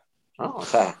colgaron, cabrón, ¿no? O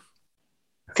sea,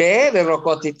 ¿qué? De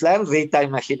Rocotitlán, Rita,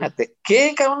 imagínate.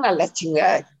 ¿Qué, cabrón, a la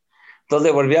chingada? Entonces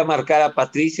le volví a marcar a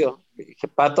Patricio. Le dije,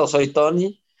 Pato, soy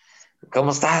Tony.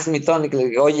 ¿Cómo estás, mi Tony? Le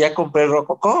dije, oye, ya compré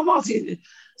Rocco. ¿Cómo? Si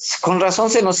con razón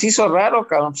se nos hizo raro,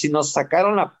 cabrón. Si nos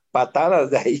sacaron a patadas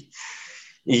de ahí.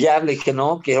 Y ya le dije,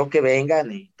 no, quiero que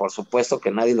vengan. Y por supuesto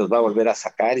que nadie los va a volver a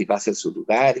sacar y va a ser su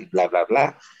lugar y bla, bla,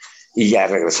 bla. Y ya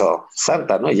regresó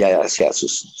Santa, ¿no? Y ya hacía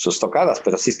sus tocadas.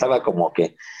 Pero sí estaba como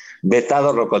que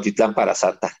vetado Rocotitlán para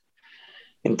Santa.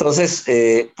 Entonces,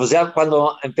 pues ya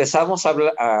cuando empezamos a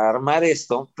armar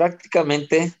esto,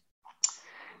 prácticamente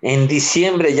en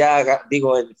diciembre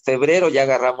en febrero ya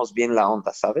agarramos bien la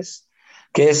onda, ¿sabes?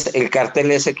 Que es el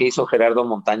cartel ese que hizo Gerardo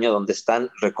Montaño, donde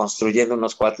están reconstruyendo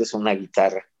unos cuates una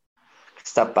guitarra.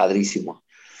 Está padrísimo.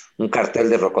 Un cartel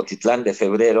de Rocotitlán de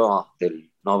febrero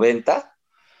del 90,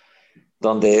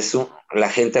 donde es la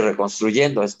gente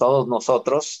reconstruyendo, es todos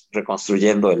nosotros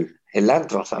reconstruyendo el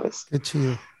antro, ¿sabes? Qué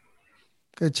chido.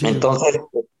 Qué chido. Entonces,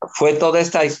 fue toda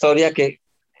esta historia que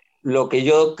lo que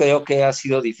yo creo que ha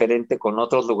sido diferente con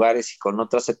otros lugares y con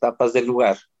otras etapas del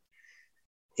lugar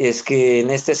es que en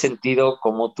este sentido,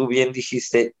 como tú bien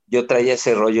dijiste, yo traía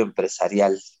ese rollo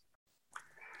empresarial.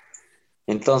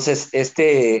 Entonces,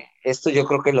 esto yo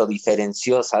creo que lo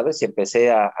diferenció, ¿sabes? Y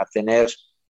empecé a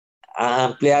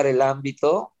ampliar el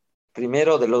ámbito,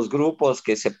 primero de los grupos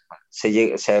que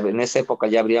en esa época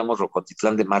ya abríamos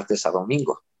Rocotitlán de martes a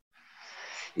domingo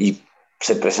y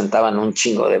se presentaban un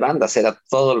chingo de bandas, era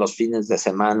todos los fines de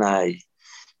semana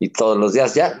y todos los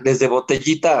días. Ya desde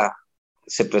Botellita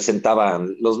se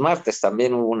presentaban los martes,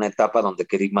 también hubo una etapa donde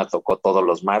Kerigma tocó todos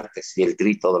los martes y el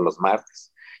Tri todos los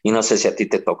martes. Y no sé si a ti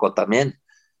te tocó también,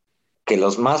 que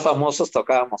los más famosos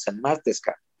tocábamos en martes,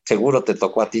 cara. Seguro te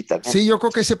tocó a ti también. Sí, yo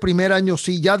creo que ese primer año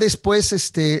sí. Ya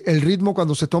después, el ritmo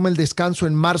cuando se toma el descanso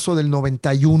en marzo del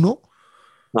 91,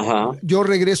 Ajá. yo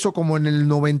regreso como en el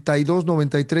 92,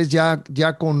 93, ya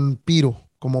con Piro,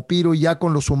 como Piro y ya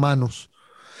con Los Humanos.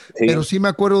 Pero Sí. sí me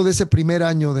acuerdo de ese primer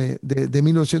año de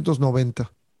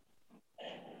 1990.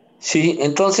 Sí,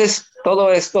 entonces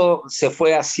todo esto se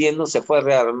fue haciendo, se fue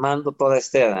rearmando todo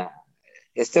este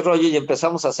rollo y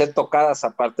empezamos a hacer tocadas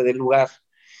aparte del lugar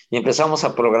y empezamos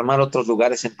a programar otros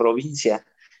lugares en provincia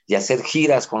y a hacer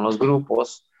giras con los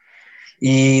grupos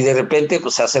y de repente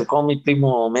pues se acercó mi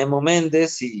primo Memo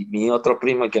Méndez y mi otro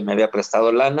primo el que me había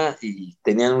prestado lana y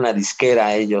tenían una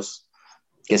disquera ellos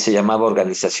que se llamaba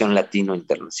Organización Latino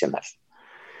Internacional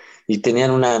y tenían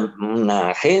una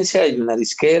agencia y una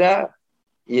disquera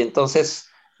y entonces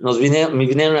me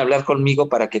vinieron a hablar conmigo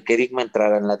para que Kerigma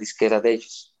entrara en la disquera de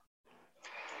ellos.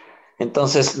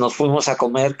 Entonces nos fuimos a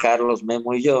comer, Carlos,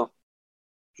 Memo y yo,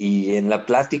 y en la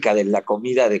plática de la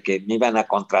comida de que me iban a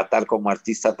contratar como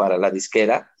artista para la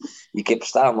disquera y que pues,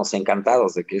 estábamos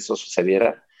encantados de que eso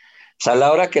sucediera, pues a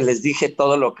la hora que les dije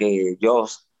todo lo que yo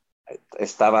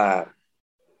estaba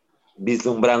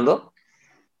vislumbrando,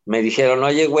 me dijeron,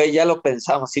 oye, güey, ya lo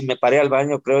pensamos. Sí, me paré al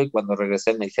baño, creo, y cuando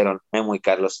regresé me dijeron, Memo y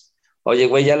Carlos, oye,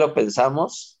 güey, ya lo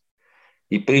pensamos.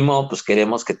 Y primo, pues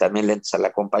queremos que también le entres a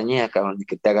la compañía, cabrón, y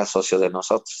que te hagas socio de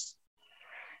nosotros.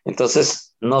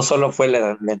 Entonces, no solo fue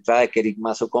la entrada de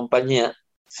Kerigma a su compañía,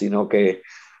 sino que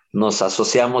nos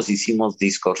asociamos y hicimos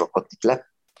Discos Rocotitlán.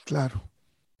 Claro.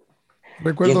 Y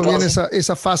Recuerdo bien entonces,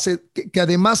 esa fase, que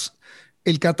además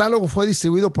el catálogo fue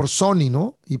distribuido por Sony,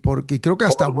 ¿no? Y creo que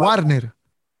hasta por, Warner.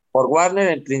 por Warner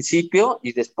en principio,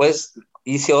 y después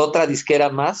hice otra disquera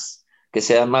más que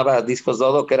se llamaba Discos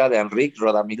Dodo, que era de Enrique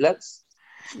Rodamilans,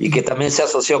 y que Y, también se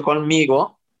asoció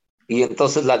conmigo, y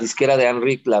entonces la disquera de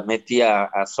Enrique la metí a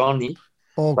Sony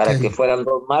ok, para que fueran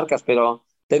dos marcas, pero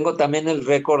tengo también el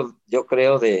récord, yo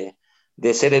creo, de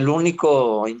ser el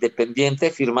único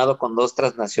independiente firmado con dos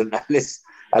transnacionales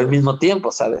al mismo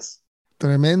tiempo, ¿sabes?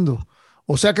 tremendo.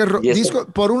 O sea que Y eso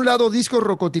por un lado Discos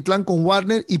Rocotitlán con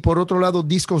Warner y por otro lado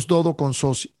Discos Dodo con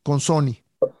Sony. con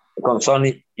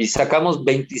Sony. Y sacamos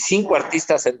 25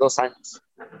 artistas en 2 años.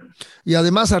 Y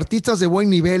además artistas de buen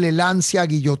nivel, El Ansia,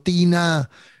 Guillotina,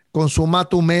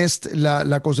 Consumatum Est,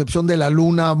 la Concepción de la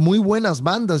Luna, muy buenas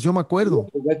bandas, yo me acuerdo.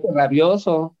 Juguete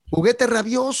rabioso, Juguete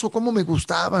Rabioso, cómo me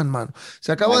gustaban, mano.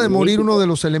 Se acaba de morir uno magnífico. de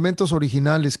los elementos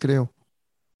originales, creo.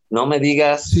 No me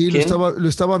digas Sí, quién. lo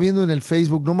estaba viendo en el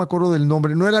Facebook, no me acuerdo del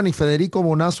nombre. No era ni Federico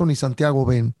Bonazo ni Santiago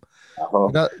Ben,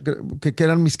 Oh, que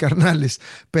eran mis carnales,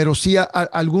 pero sí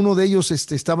alguno de ellos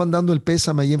estaban dando el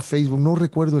pésame ahí en Facebook. No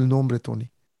recuerdo el nombre, Tony.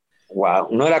 wow,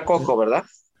 no era Coco, ¿verdad?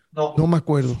 No me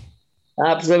acuerdo.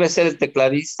 Ah, pues debe ser el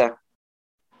tecladista.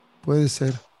 Puede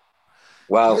ser.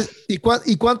 Wow.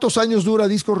 ¿Y cuántos años dura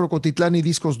Discos Rocotitlán y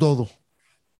Discos Dodo?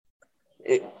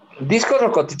 Disco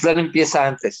Rocotitlán empieza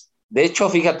antes. De hecho,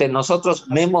 fíjate, nosotros,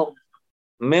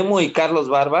 Memo y Carlos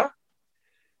Barba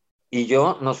y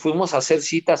yo nos fuimos a hacer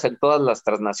citas en todas las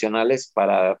transnacionales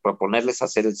para proponerles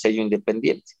hacer el sello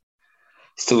independiente.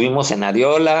 Estuvimos en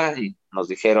Ariola y nos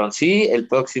dijeron, sí, el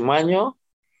próximo año.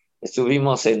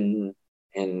 Estuvimos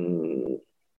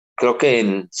creo que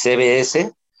en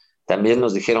CBS, también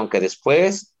nos dijeron que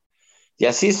después. Y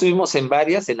así estuvimos en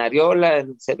varias, en Ariola,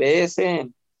 en CBS,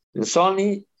 en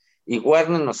Sony, y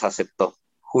Warner nos aceptó.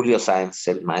 Julio Sáenz,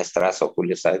 el maestrazo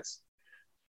Julio Sáenz.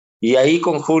 Y ahí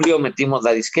con Julio metimos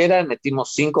la disquera,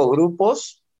 metimos 5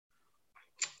 grupos,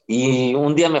 y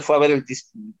un día me fue a ver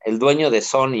el dueño de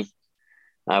Sony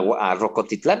a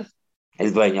Rocotitlán,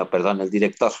 el dueño, perdón, el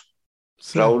director,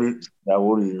 Sí.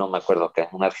 Raúl, no me acuerdo qué,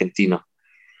 un argentino.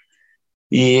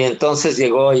 Y entonces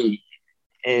llegó y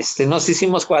nos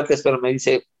hicimos cuates, pero me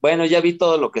dice, bueno, ya vi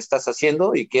todo lo que estás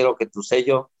haciendo y quiero que tu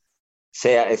sello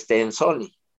esté en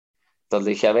Sony. Entonces le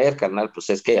dije, a ver, carnal, pues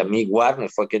es que a mí Warner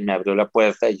fue quien me abrió la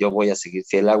puerta y yo voy a seguir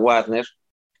fiel a Warner.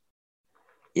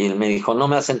 Y él me dijo, no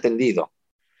me has entendido.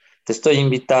 Te estoy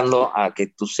invitando a que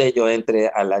tu sello entre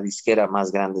a la disquera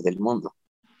más grande del mundo.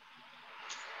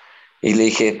 Y le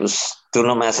dije, pues tú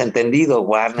no me has entendido,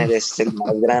 Warner es el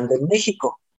más grande en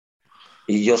México.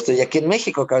 Y yo estoy aquí en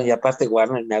México, cabrón, y aparte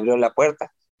Warner me abrió la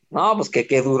puerta. No, pues que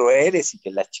qué duro eres y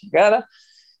que la chingada.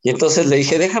 Y entonces le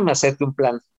dije, déjame hacerte un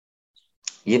plan.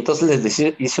 Y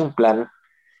entonces hice un plan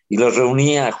y los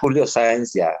reuní a Julio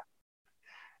Sáenz y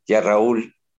a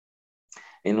Raúl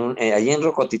allí en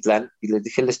Rocotitlán y les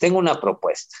dije, les tengo una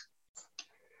propuesta.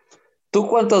 ¿Tú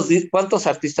cuántos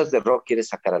artistas de rock quieres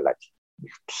sacar al año?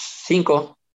 Dijo, pues,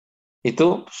 5. ¿Y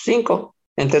tú? Pues, 5.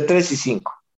 Entre 3 y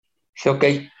 5. Dije, ok,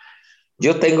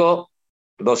 yo tengo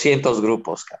 200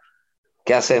 grupos, cabrón.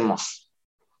 ¿Qué hacemos?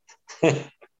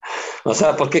 O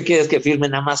sea, ¿por qué quieres que firme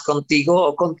nada más contigo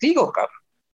o contigo, cabrón?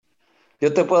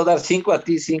 Yo te puedo dar 5 a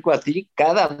ti, 5 a ti.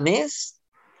 Cada mes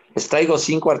les traigo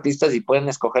 5 artistas y pueden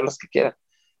escoger los que quieran.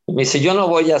 Y me dice, yo no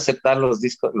voy a aceptar los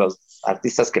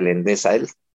artistas que le des a él.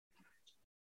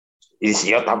 Y dice,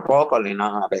 yo tampoco. Le digo,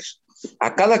 no, a ver,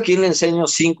 a cada quien le enseño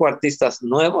 5 artistas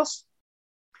nuevos.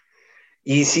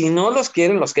 Y si no los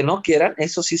quieren, los que no quieran,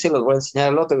 eso sí se los voy a enseñar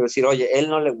al otro. Y voy a decir, oye, él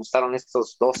no le gustaron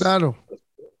estos 2. Claro.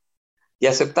 Y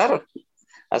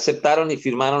aceptaron y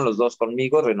firmaron los 2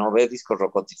 conmigo. Renové Discos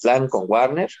Rocotitlán con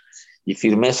Warner y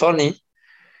firmé Sony.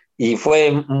 Y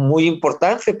fue muy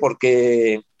importante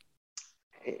porque,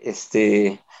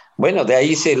 bueno, de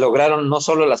ahí se lograron no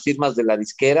solo las firmas de la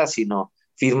disquera, sino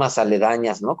firmas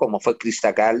aledañas, ¿no? Como fue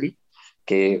Crista Gali,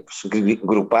 que pues,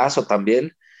 grupazo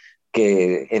también,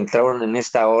 que entraron en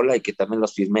esta ola y que también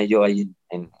los firmé yo ahí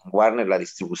en Warner, la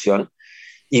distribución.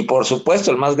 Y por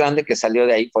supuesto, el más grande que salió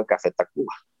de ahí fue Café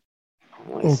Tacuba,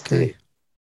 ¿no? Ok.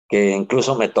 Que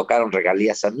incluso me tocaron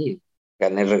regalías a mí.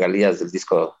 Gané regalías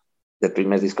del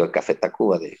primer disco de Café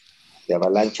Tacuba, de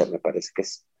Avalancha, me parece que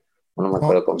es. No me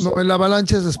acuerdo cómo se No, llama. el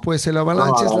Avalancha es después, el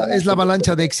Avalancha No, es la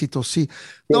avalancha de éxitos, sí.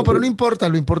 No, pero no importa,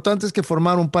 lo importante es que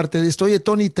formaron parte de esto. Oye,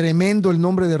 Tony, tremendo el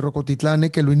nombre de Rocotitlán,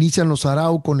 que lo inician los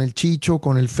Arau con el Chicho,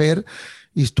 con el Fer,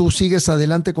 y tú sigues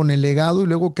adelante con el legado y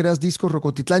luego creas Discos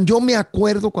Rocotitlán. Yo me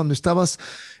acuerdo cuando estabas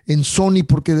en Sony,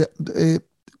 porque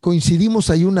coincidimos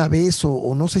ahí una vez,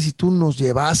 o no sé si tú nos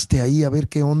llevaste ahí a ver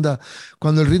qué onda,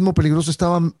 cuando el Ritmo Peligroso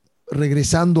estaba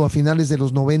regresando a finales de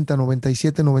los 90,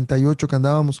 97, 98, que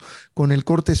andábamos con el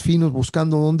Cortes Finos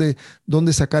buscando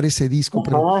dónde sacar ese disco,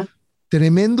 pero Ajá.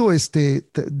 tremendo,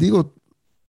 digo,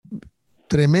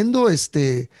 tremendo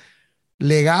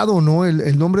legado, ¿no?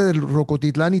 El nombre del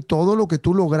Rocotitlán y todo lo que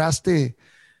tú lograste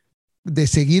de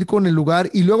seguir con el lugar.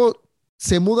 Y luego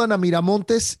se mudan a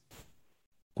Miramontes.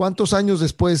 ¿Cuántos años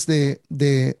después de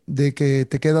que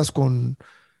te quedas con...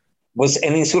 Pues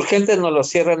en Insurgentes nos lo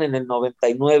cierran en el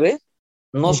 99.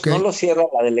 No, Ok, no lo cierra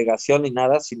la delegación ni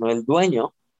nada, sino el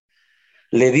dueño.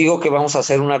 Le digo que vamos a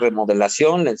hacer una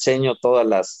remodelación, le enseño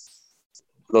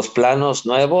los planos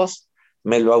nuevos,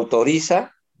 me lo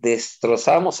autoriza,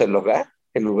 destrozamos el lugar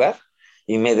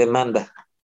y me demanda.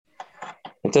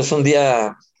 Entonces un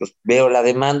día pues, veo la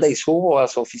demanda y subo a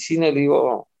su oficina y le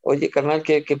digo, oye, carnal,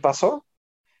 ¿qué pasó?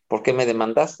 ¿Por qué me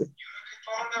demandaste?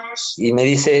 Y me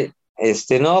dice,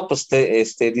 no, pues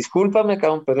discúlpame,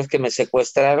 cabrón, pero es que me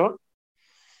secuestraron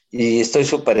y estoy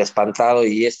súper espantado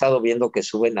y he estado viendo que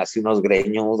suben así unos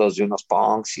greñudos y unos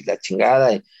punks y la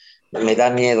chingada y me da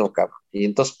miedo, cabrón. Y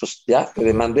entonces, pues ya, te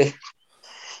demandé.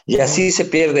 Y así se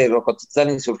pierde Rocotitlán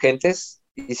Insurgentes.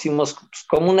 Hicimos pues,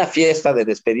 como una fiesta de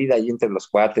despedida ahí entre los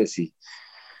cuates y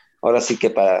ahora sí que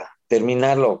para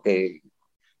terminarlo,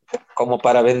 como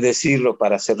para bendecirlo,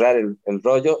 para cerrar el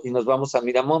rollo y nos vamos a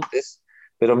Miramontes,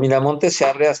 pero Miramontes se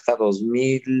abre hasta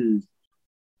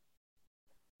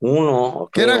 2001,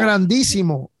 que era creo.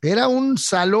 grandísimo, era un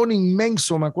salón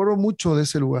inmenso, me acuerdo mucho de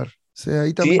ese lugar. O sea, ahí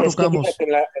Sí, también es que mira tocamos. que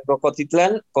en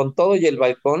Rocotitlán, con todo y el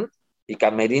balcón y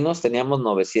camerinos, teníamos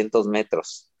 900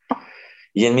 metros.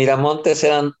 Y en Miramontes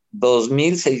eran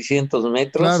 2,600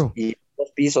 metros Claro, y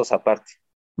 2 pisos aparte.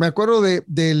 me acuerdo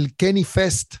del Kenny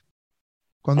Fest,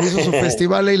 cuando hizo su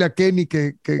festival Leila Kenny,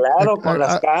 que Claro, con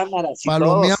las cámaras y todo,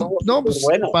 palomeamos, estuvo no, súper pues,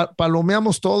 bueno.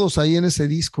 palomeamos todos ahí en ese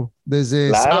disco, desde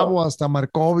Claro. Sabo hasta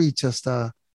Markovich,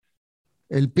 hasta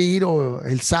el Piro,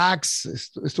 el Sax,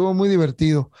 estuvo muy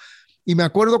divertido. Y me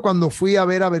acuerdo cuando fui a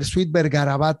ver Versuit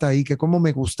Vergarabat ahí, que cómo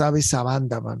me gustaba esa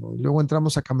banda, mano. Y luego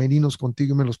entramos a Camerinos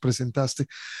contigo y me los presentaste.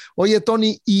 Oye,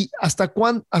 Tony, ¿y hasta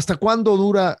cuándo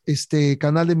dura este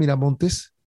canal de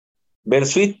Miramontes?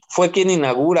 Bersuit fue quien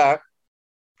inaugura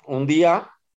un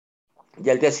día y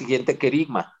al día siguiente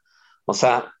Kerigma. O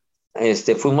sea,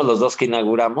 fuimos los dos que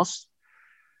inauguramos,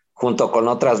 junto con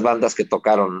otras bandas que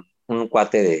tocaron, un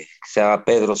cuate que se llama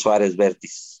Pedro Suárez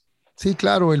Vértiz. Sí,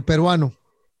 claro, el peruano.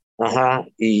 Ajá,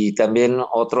 y también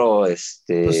otro, Pues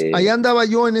ahí andaba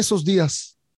yo en esos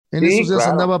días. En esos Sí, días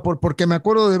claro. andaba porque me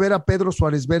acuerdo de ver a Pedro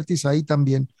Suárez Vértiz ahí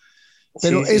también.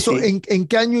 Pero Sí, sí, eso, sí. ¿en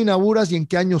qué año inauguras y en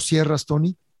qué año cierras,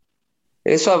 Tony?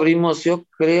 Eso abrimos, yo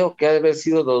creo que ha de haber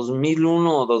sido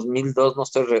 2001 o 2002, no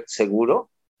estoy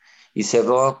seguro, y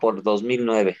cerró por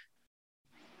 2009.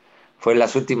 Fue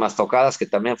las últimas tocadas, que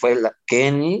también fue la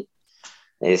Kenny,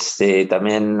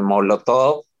 también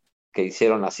Molotov, que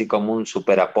hicieron así como un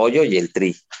super apoyo, y el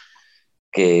Tri,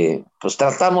 que pues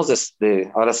tratamos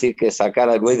ahora sí que sacar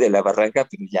al güey de la barranca,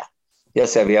 pero ya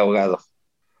se había ahogado,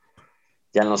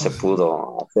 ya no se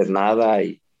pudo hacer nada,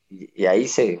 y ahí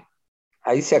se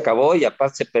acabó, y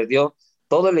aparte se perdió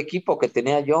todo el equipo que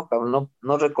tenía yo, cabrón.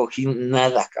 No recogí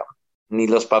nada, cabrón, ni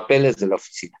los papeles de la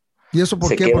oficina. ¿Y eso por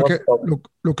Se qué? quedó ¿Porque todo.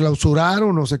 lo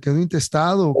clausuraron o se quedó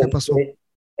intestado o qué pasó?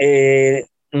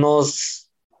 Nos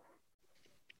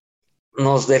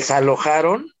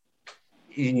desalojaron,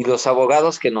 y los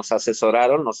abogados que nos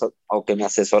asesoraron, o que me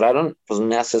asesoraron, pues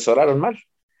me asesoraron mal.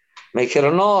 Me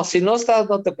dijeron, no, si no estás,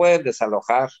 no te pueden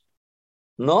desalojar.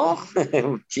 No,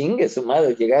 chingue su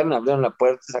madre, llegaron, abrieron la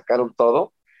puerta, sacaron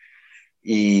todo,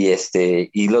 y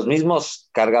los mismos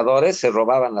cargadores se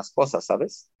robaban las cosas,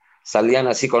 ¿sabes? Salían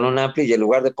así con un ampli, y en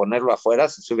lugar de ponerlo afuera,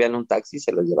 se subían a un taxi y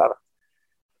se lo llevaban.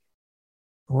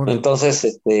 Órale,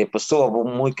 Entonces, pues estuvo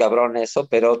muy cabrón eso,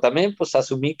 pero también pues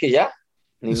asumí que ya,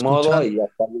 ni modo, escuchar. y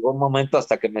hasta llegó un momento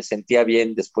hasta que me sentía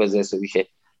bien después de eso. Dije,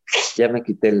 ya me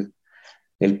quité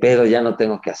el pedo, ya no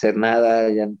tengo que hacer nada,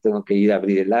 ya no tengo que ir a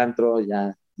abrir el antro,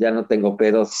 ya no tengo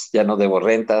pedos, ya no debo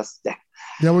rentas, ya.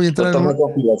 Ya voy a Lo entrar en tomé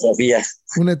con filosofía.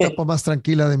 una etapa más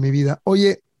tranquila de mi vida.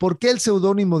 Oye, ¿por qué el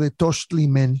seudónimo de Toshli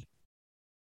Men?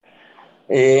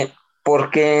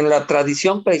 Porque en la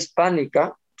tradición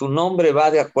prehispánica, tu nombre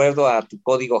va de acuerdo a tu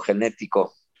código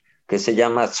genético, que se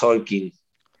llama Tzolk'in.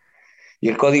 Y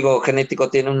el código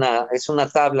genético es una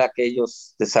tabla que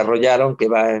ellos desarrollaron, que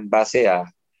va en base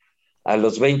a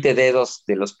los 20 dedos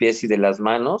de los pies y de las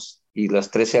manos, y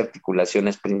las 13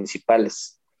 articulaciones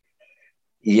principales.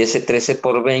 Y ese 13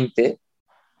 por 20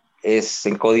 es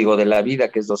el código de la vida,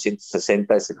 que es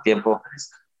 260, es el tiempo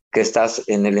que estás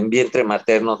en el vientre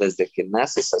materno desde que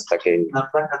naces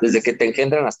desde que te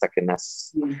engendran hasta que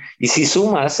naces. Y si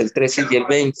sumas el 13 y el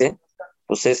 20,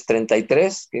 pues es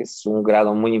 33, que es un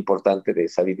grado muy importante de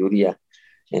sabiduría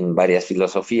en varias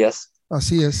filosofías.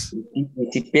 Así es. Y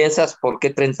si piensas por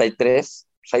qué 33,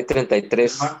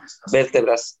 pues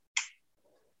vértebras,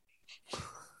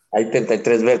 hay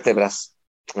 33 vértebras,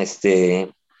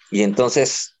 y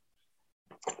entonces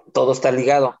todo está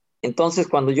ligado. Entonces,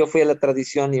 cuando yo fui a la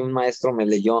tradición y un maestro me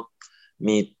leyó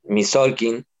mi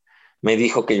Solkin, me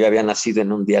dijo que yo había nacido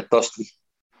en un día Toshli.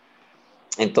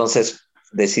 Entonces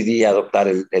decidí adoptar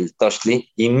el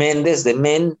Toshli, y Méndez de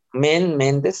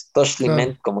Méndez, Toshli Claro,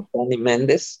 Men, como Tony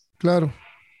Méndez. claro.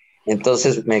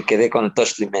 Entonces me quedé con el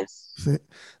Toshli Men. Sí.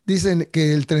 Dicen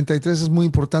que el 33 es muy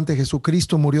importante.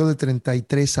 Jesucristo murió de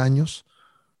 33 años,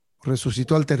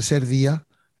 resucitó al tercer día,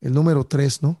 el número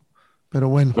 3, ¿no? Pero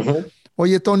bueno. Uh-huh.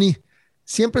 Oye, Tony,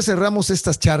 siempre cerramos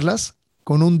estas charlas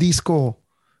con un disco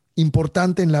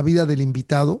importante en la vida del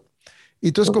invitado y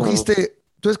Uh-huh.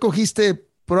 tú escogiste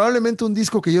probablemente un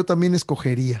disco que yo también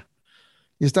escogería.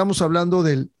 Y estamos hablando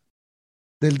del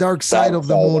Dark Side Dark of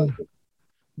the Side. Moon.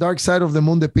 Dark Side of the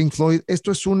Moon de Pink Floyd.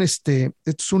 Esto es un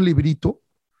librito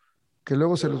que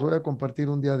luego se los voy a compartir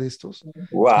un día de estos.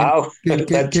 Wow,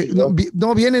 está No, chido.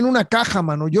 no, viene en una caja,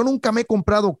 mano. Yo nunca me he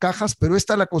comprado cajas, pero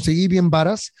esta la conseguí bien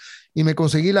varas y me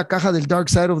conseguí la caja del Dark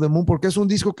Side of the Moon porque es un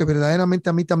disco que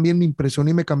verdaderamente a mí también me impresionó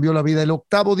y me cambió la vida. El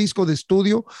octavo disco de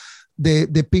estudio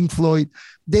de Pink Floyd.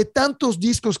 De tantos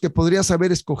discos que podrías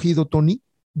haber escogido, Tony,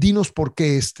 dinos por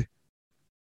qué este.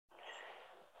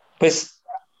 Pues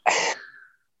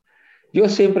yo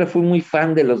siempre fui muy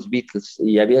fan de los Beatles,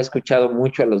 y había escuchado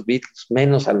mucho a los Beatles,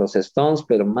 menos a los Stones,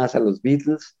 pero más a los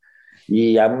Beatles,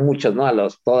 y a muchos, ¿no?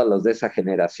 Todos los de esa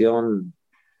generación,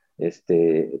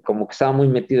 como que estaba muy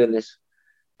metido en eso.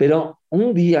 Pero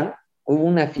un día hubo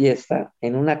una fiesta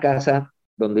en una casa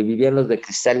donde vivían los de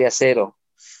Cristal y Acero,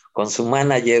 con su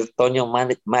manager, Toño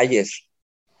Mayer,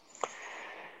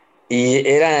 y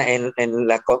era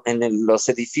los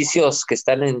edificios que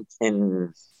están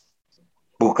en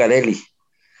Bucareli,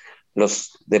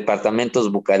 los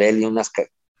departamentos Bucareli,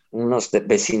 unos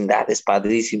vecindades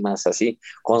padrísimas así,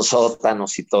 con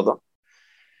sótanos y todo.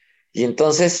 Y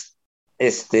entonces,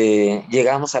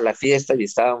 llegamos a la fiesta y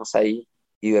estábamos ahí,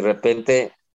 y de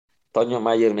repente Toño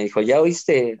Mayer me dijo, ¿ya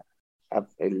oíste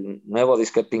el nuevo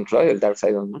disco de Pink Floyd, el Dark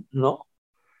Side of the Moon? No,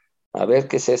 a ver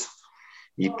qué es eso.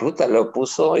 Y puta, lo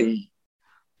puso, y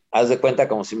haz de cuenta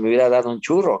como si me hubiera dado un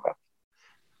churro,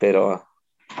 pero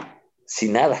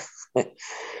sin nada.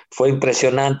 Fue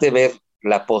impresionante ver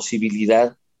la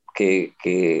posibilidad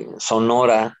que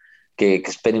sonora que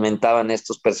experimentaban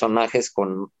estos personajes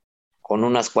con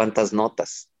unas cuantas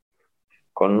notas,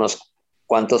 con unos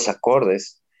cuantos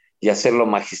acordes y hacerlo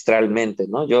magistralmente,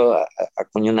 ¿no? Yo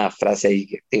acuñé una frase ahí,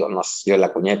 que digo, no sé, yo la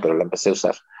acuñé, pero la empecé a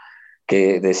usar,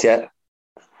 que decía,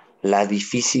 la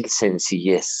difícil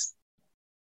sencillez,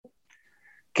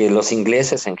 que los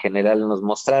ingleses en general nos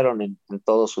mostraron en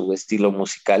todo su estilo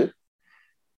musical,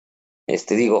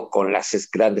 digo, con las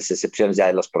grandes excepciones ya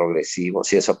de los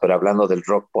progresivos y eso, pero hablando del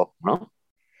rock pop, ¿no?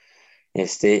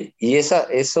 Y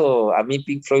eso a mí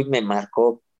Pink Floyd me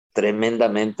marcó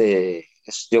tremendamente.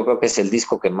 Yo creo que es el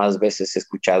disco que más veces he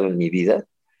escuchado en mi vida.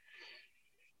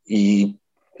 Y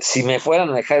si me fueran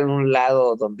a dejar en un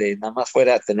lado donde nada más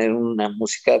fuera a tener una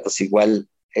música, pues igual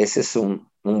ese es un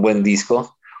buen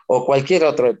disco. O cualquier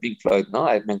otro de Pink Floyd, ¿no?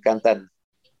 Me encantan.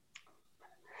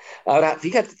 Ahora,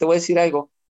 fíjate, te voy a decir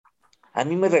algo. A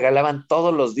mí me regalaban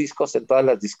todos los discos en todas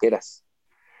las disqueras.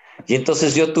 Y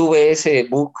entonces yo tuve ese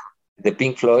book de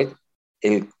Pink Floyd,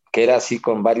 el que era así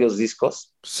con varios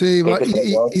discos. Sí, Creo que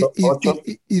traía ocho.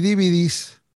 y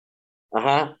DVDs.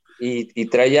 Ajá, y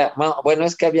traía, bueno,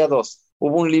 es que había dos.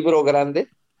 Hubo un libro grande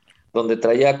donde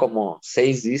traía como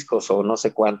 6 discos o no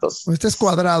sé cuántos. Este es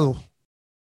cuadrado.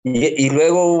 Y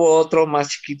luego hubo otro más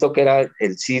chiquito que era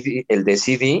el CD, el de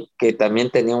CD, que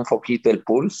también tenía un foquito, el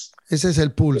Pulse. Ese es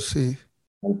el Pulse, sí.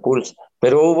 El Pulse.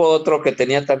 Pero hubo otro que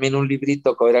tenía también un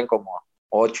librito que eran como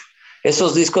 8.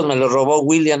 Esos discos me los robó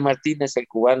William Martínez, el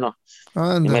cubano.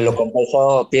 Ándale. Y me lo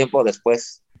compensó tiempo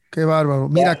después. Qué bárbaro.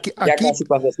 Mira, ya aquí casi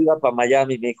cuando se iba para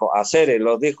Miami me dijo, Acere,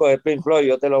 los discos de Pink Floyd,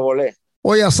 yo te los volé.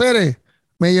 Oye, Acere,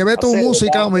 me llevé tu Acere,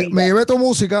 música, ya, me llevé tu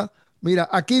música. Mira,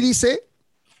 aquí dice,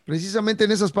 precisamente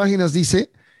en esas páginas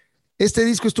dice, este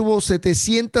disco estuvo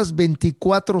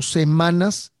 724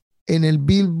 semanas en el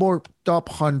Billboard Top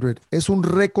 100. Es un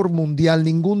récord mundial.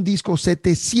 Ningún disco,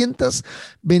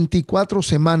 724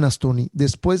 semanas, Tony,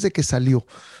 después de que salió. O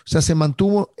sea, se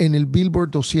mantuvo en el Billboard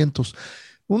 200.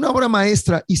 Una obra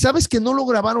maestra. Y sabes que no lo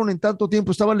grabaron en tanto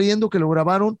tiempo. Estaba leyendo que lo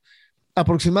grabaron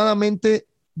aproximadamente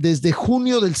desde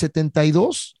junio del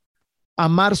 72 a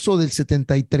marzo del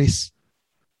 73.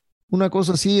 Una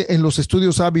cosa así en los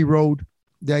estudios Abbey Road,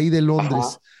 de ahí de Londres.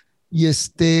 Ajá.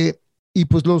 Y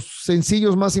pues los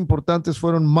sencillos más importantes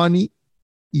fueron Money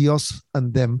y Us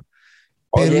and Them.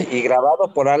 Pero Oye, y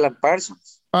grabado por Alan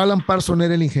Parsons. Alan Parsons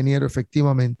era el ingeniero,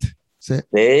 efectivamente. Sí.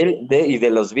 De él y de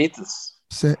los Beatles.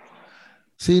 Sí.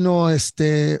 Sí, no,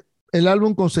 el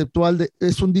álbum conceptual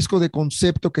es un disco de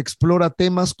concepto que explora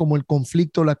temas como el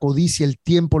conflicto, la codicia, el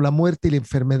tiempo, la muerte y la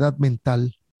enfermedad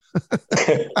mental.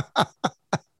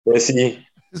 Pues sí.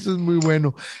 Eso es muy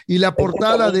bueno. Y la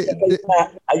portada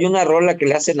hay una rola que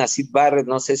le hacen a Syd Barrett,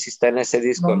 no sé si está en ese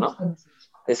disco, ¿no?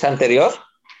 ¿Es anterior?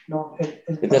 No,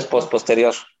 es después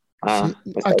posterior. Sí. A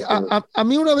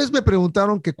mí una vez me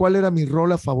preguntaron que cuál era mi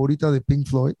rola favorita de Pink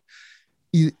Floyd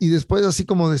y después así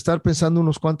como de estar pensando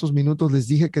unos cuantos minutos les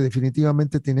dije que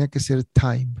definitivamente tenía que ser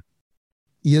Time.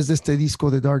 Y es de este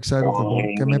disco de Dark Side of the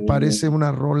Moon, que me parece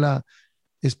una rola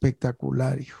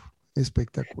espectacular, hijo.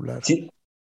 Espectacular. Sí.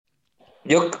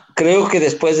 Yo creo que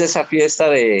después de esa fiesta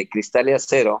de Cristal y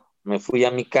Acero, me fui a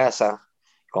mi casa,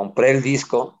 compré el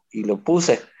disco y lo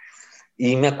puse.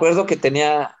 Y me acuerdo que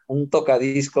tenía un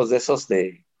tocadiscos de esos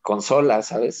de consola,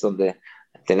 ¿sabes? Donde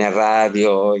tenía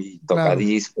radio y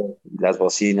tocadiscos, y las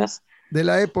bocinas. De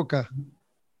la época.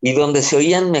 Y donde se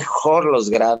oían mejor los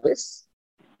graves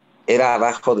era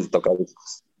abajo del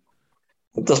tocadiscos.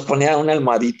 Entonces ponía una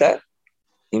almohadita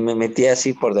y me metía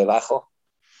así por debajo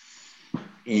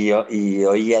y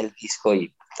oía el disco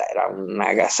y era un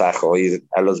agasajo oír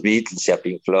a los Beatles y a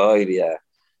Pink Floyd y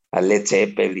a Led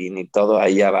Zeppelin y todo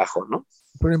ahí abajo, ¿no?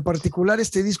 Pero en particular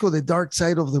este disco de Dark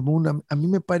Side of the Moon, a mí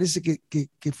me parece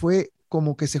que fue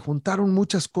como que se juntaron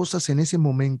muchas cosas en ese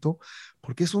momento,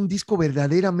 porque es un disco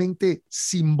verdaderamente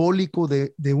simbólico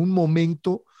de un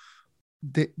momento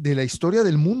de la historia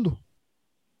del mundo,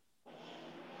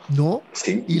 ¿no?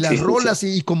 Sí, y las rolas,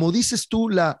 sí. Y como dices tú,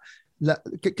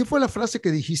 ¿qué fue la frase que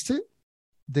dijiste?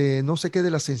 De no sé qué,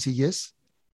 de la sencillez.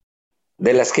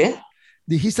 ¿De las qué?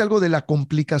 Dijiste algo de la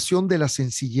complicación de la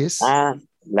sencillez.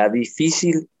 La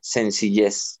difícil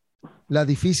sencillez. La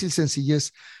difícil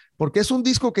sencillez. Porque es un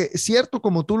disco que, cierto,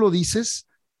 como tú lo dices,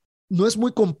 no es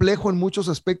muy complejo en muchos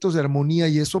aspectos de armonía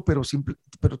y eso, pero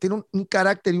tiene un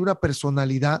carácter y una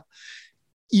personalidad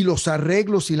y los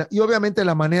arreglos y obviamente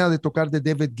la manera de tocar de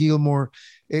David Gilmour,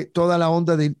 toda la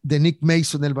onda de Nick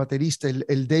Mason, el baterista,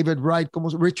 el David Wright,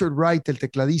 Richard Wright, el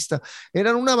tecladista,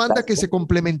 eran una banda que se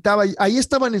complementaba y ahí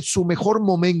estaban en su mejor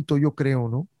momento, yo creo,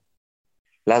 ¿no?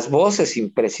 las voces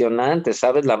impresionantes,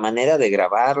 ¿sabes? La manera de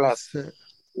grabarlas, Sí.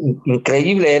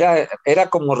 increíble, era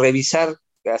como revisar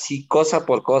así cosa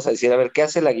por cosa, decir, a ver, ¿qué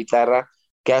hace la guitarra?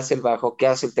 ¿Qué hace el bajo? ¿Qué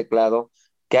hace el teclado?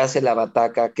 ¿Qué hace la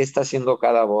bataca? ¿Qué está haciendo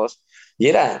cada voz? Y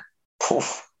era,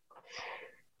 uf,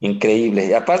 increíble.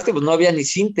 Y aparte, pues no había ni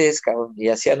sintes, cabrón, y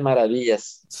hacían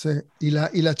maravillas. Sí. Y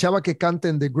la chava que canta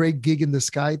en The Great Gig in the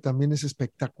Sky también es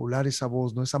espectacular esa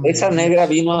voz, ¿no? Esa Esa melodía. negra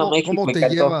vino a ¿Cómo México, me te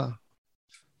encantó. lleva?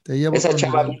 Te lleva a Esa otro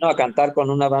chava nivel. vino a cantar con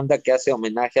una banda que hace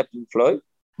homenaje a Pink Floyd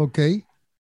Ok.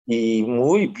 y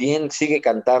muy bien, sigue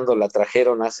cantando. La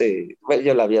trajeron bueno,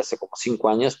 yo la vi hace como 5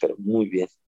 años, pero muy bien,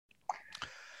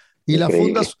 Y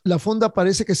increíble. la funda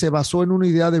parece que se basó en una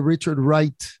idea de Richard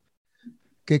Wright,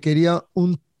 que quería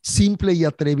un simple y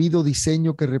atrevido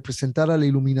diseño que representara la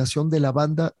iluminación de la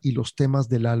banda y los temas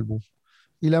del álbum.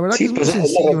 Y la verdad que Sí, es muy pues es la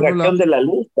sencillo, ¿no? refracción de la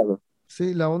luz, cabrón.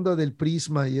 Sí, la onda del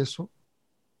prisma y eso.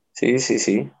 Sí, sí,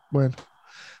 sí, Bueno,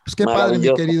 pues qué padre, mi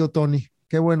maravilloso. querido Tony.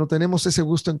 Qué bueno, tenemos ese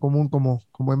gusto en común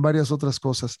como en varias otras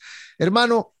cosas.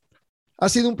 Hermano, ha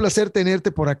sido un placer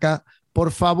tenerte por acá.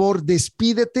 Por favor,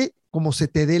 despídete como se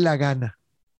te dé la gana.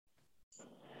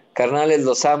 Carnales,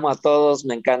 los amo a todos,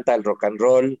 me encanta el rock and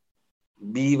roll.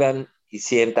 Vivan y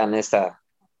sientan esta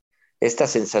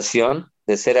sensación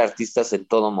de ser artistas en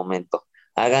todo momento.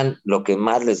 Hagan lo que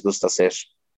más les gusta hacer,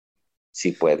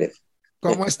 si pueden.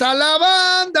 ¿Cómo está la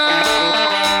banda?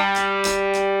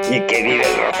 Y que vive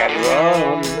el rock and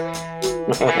roll.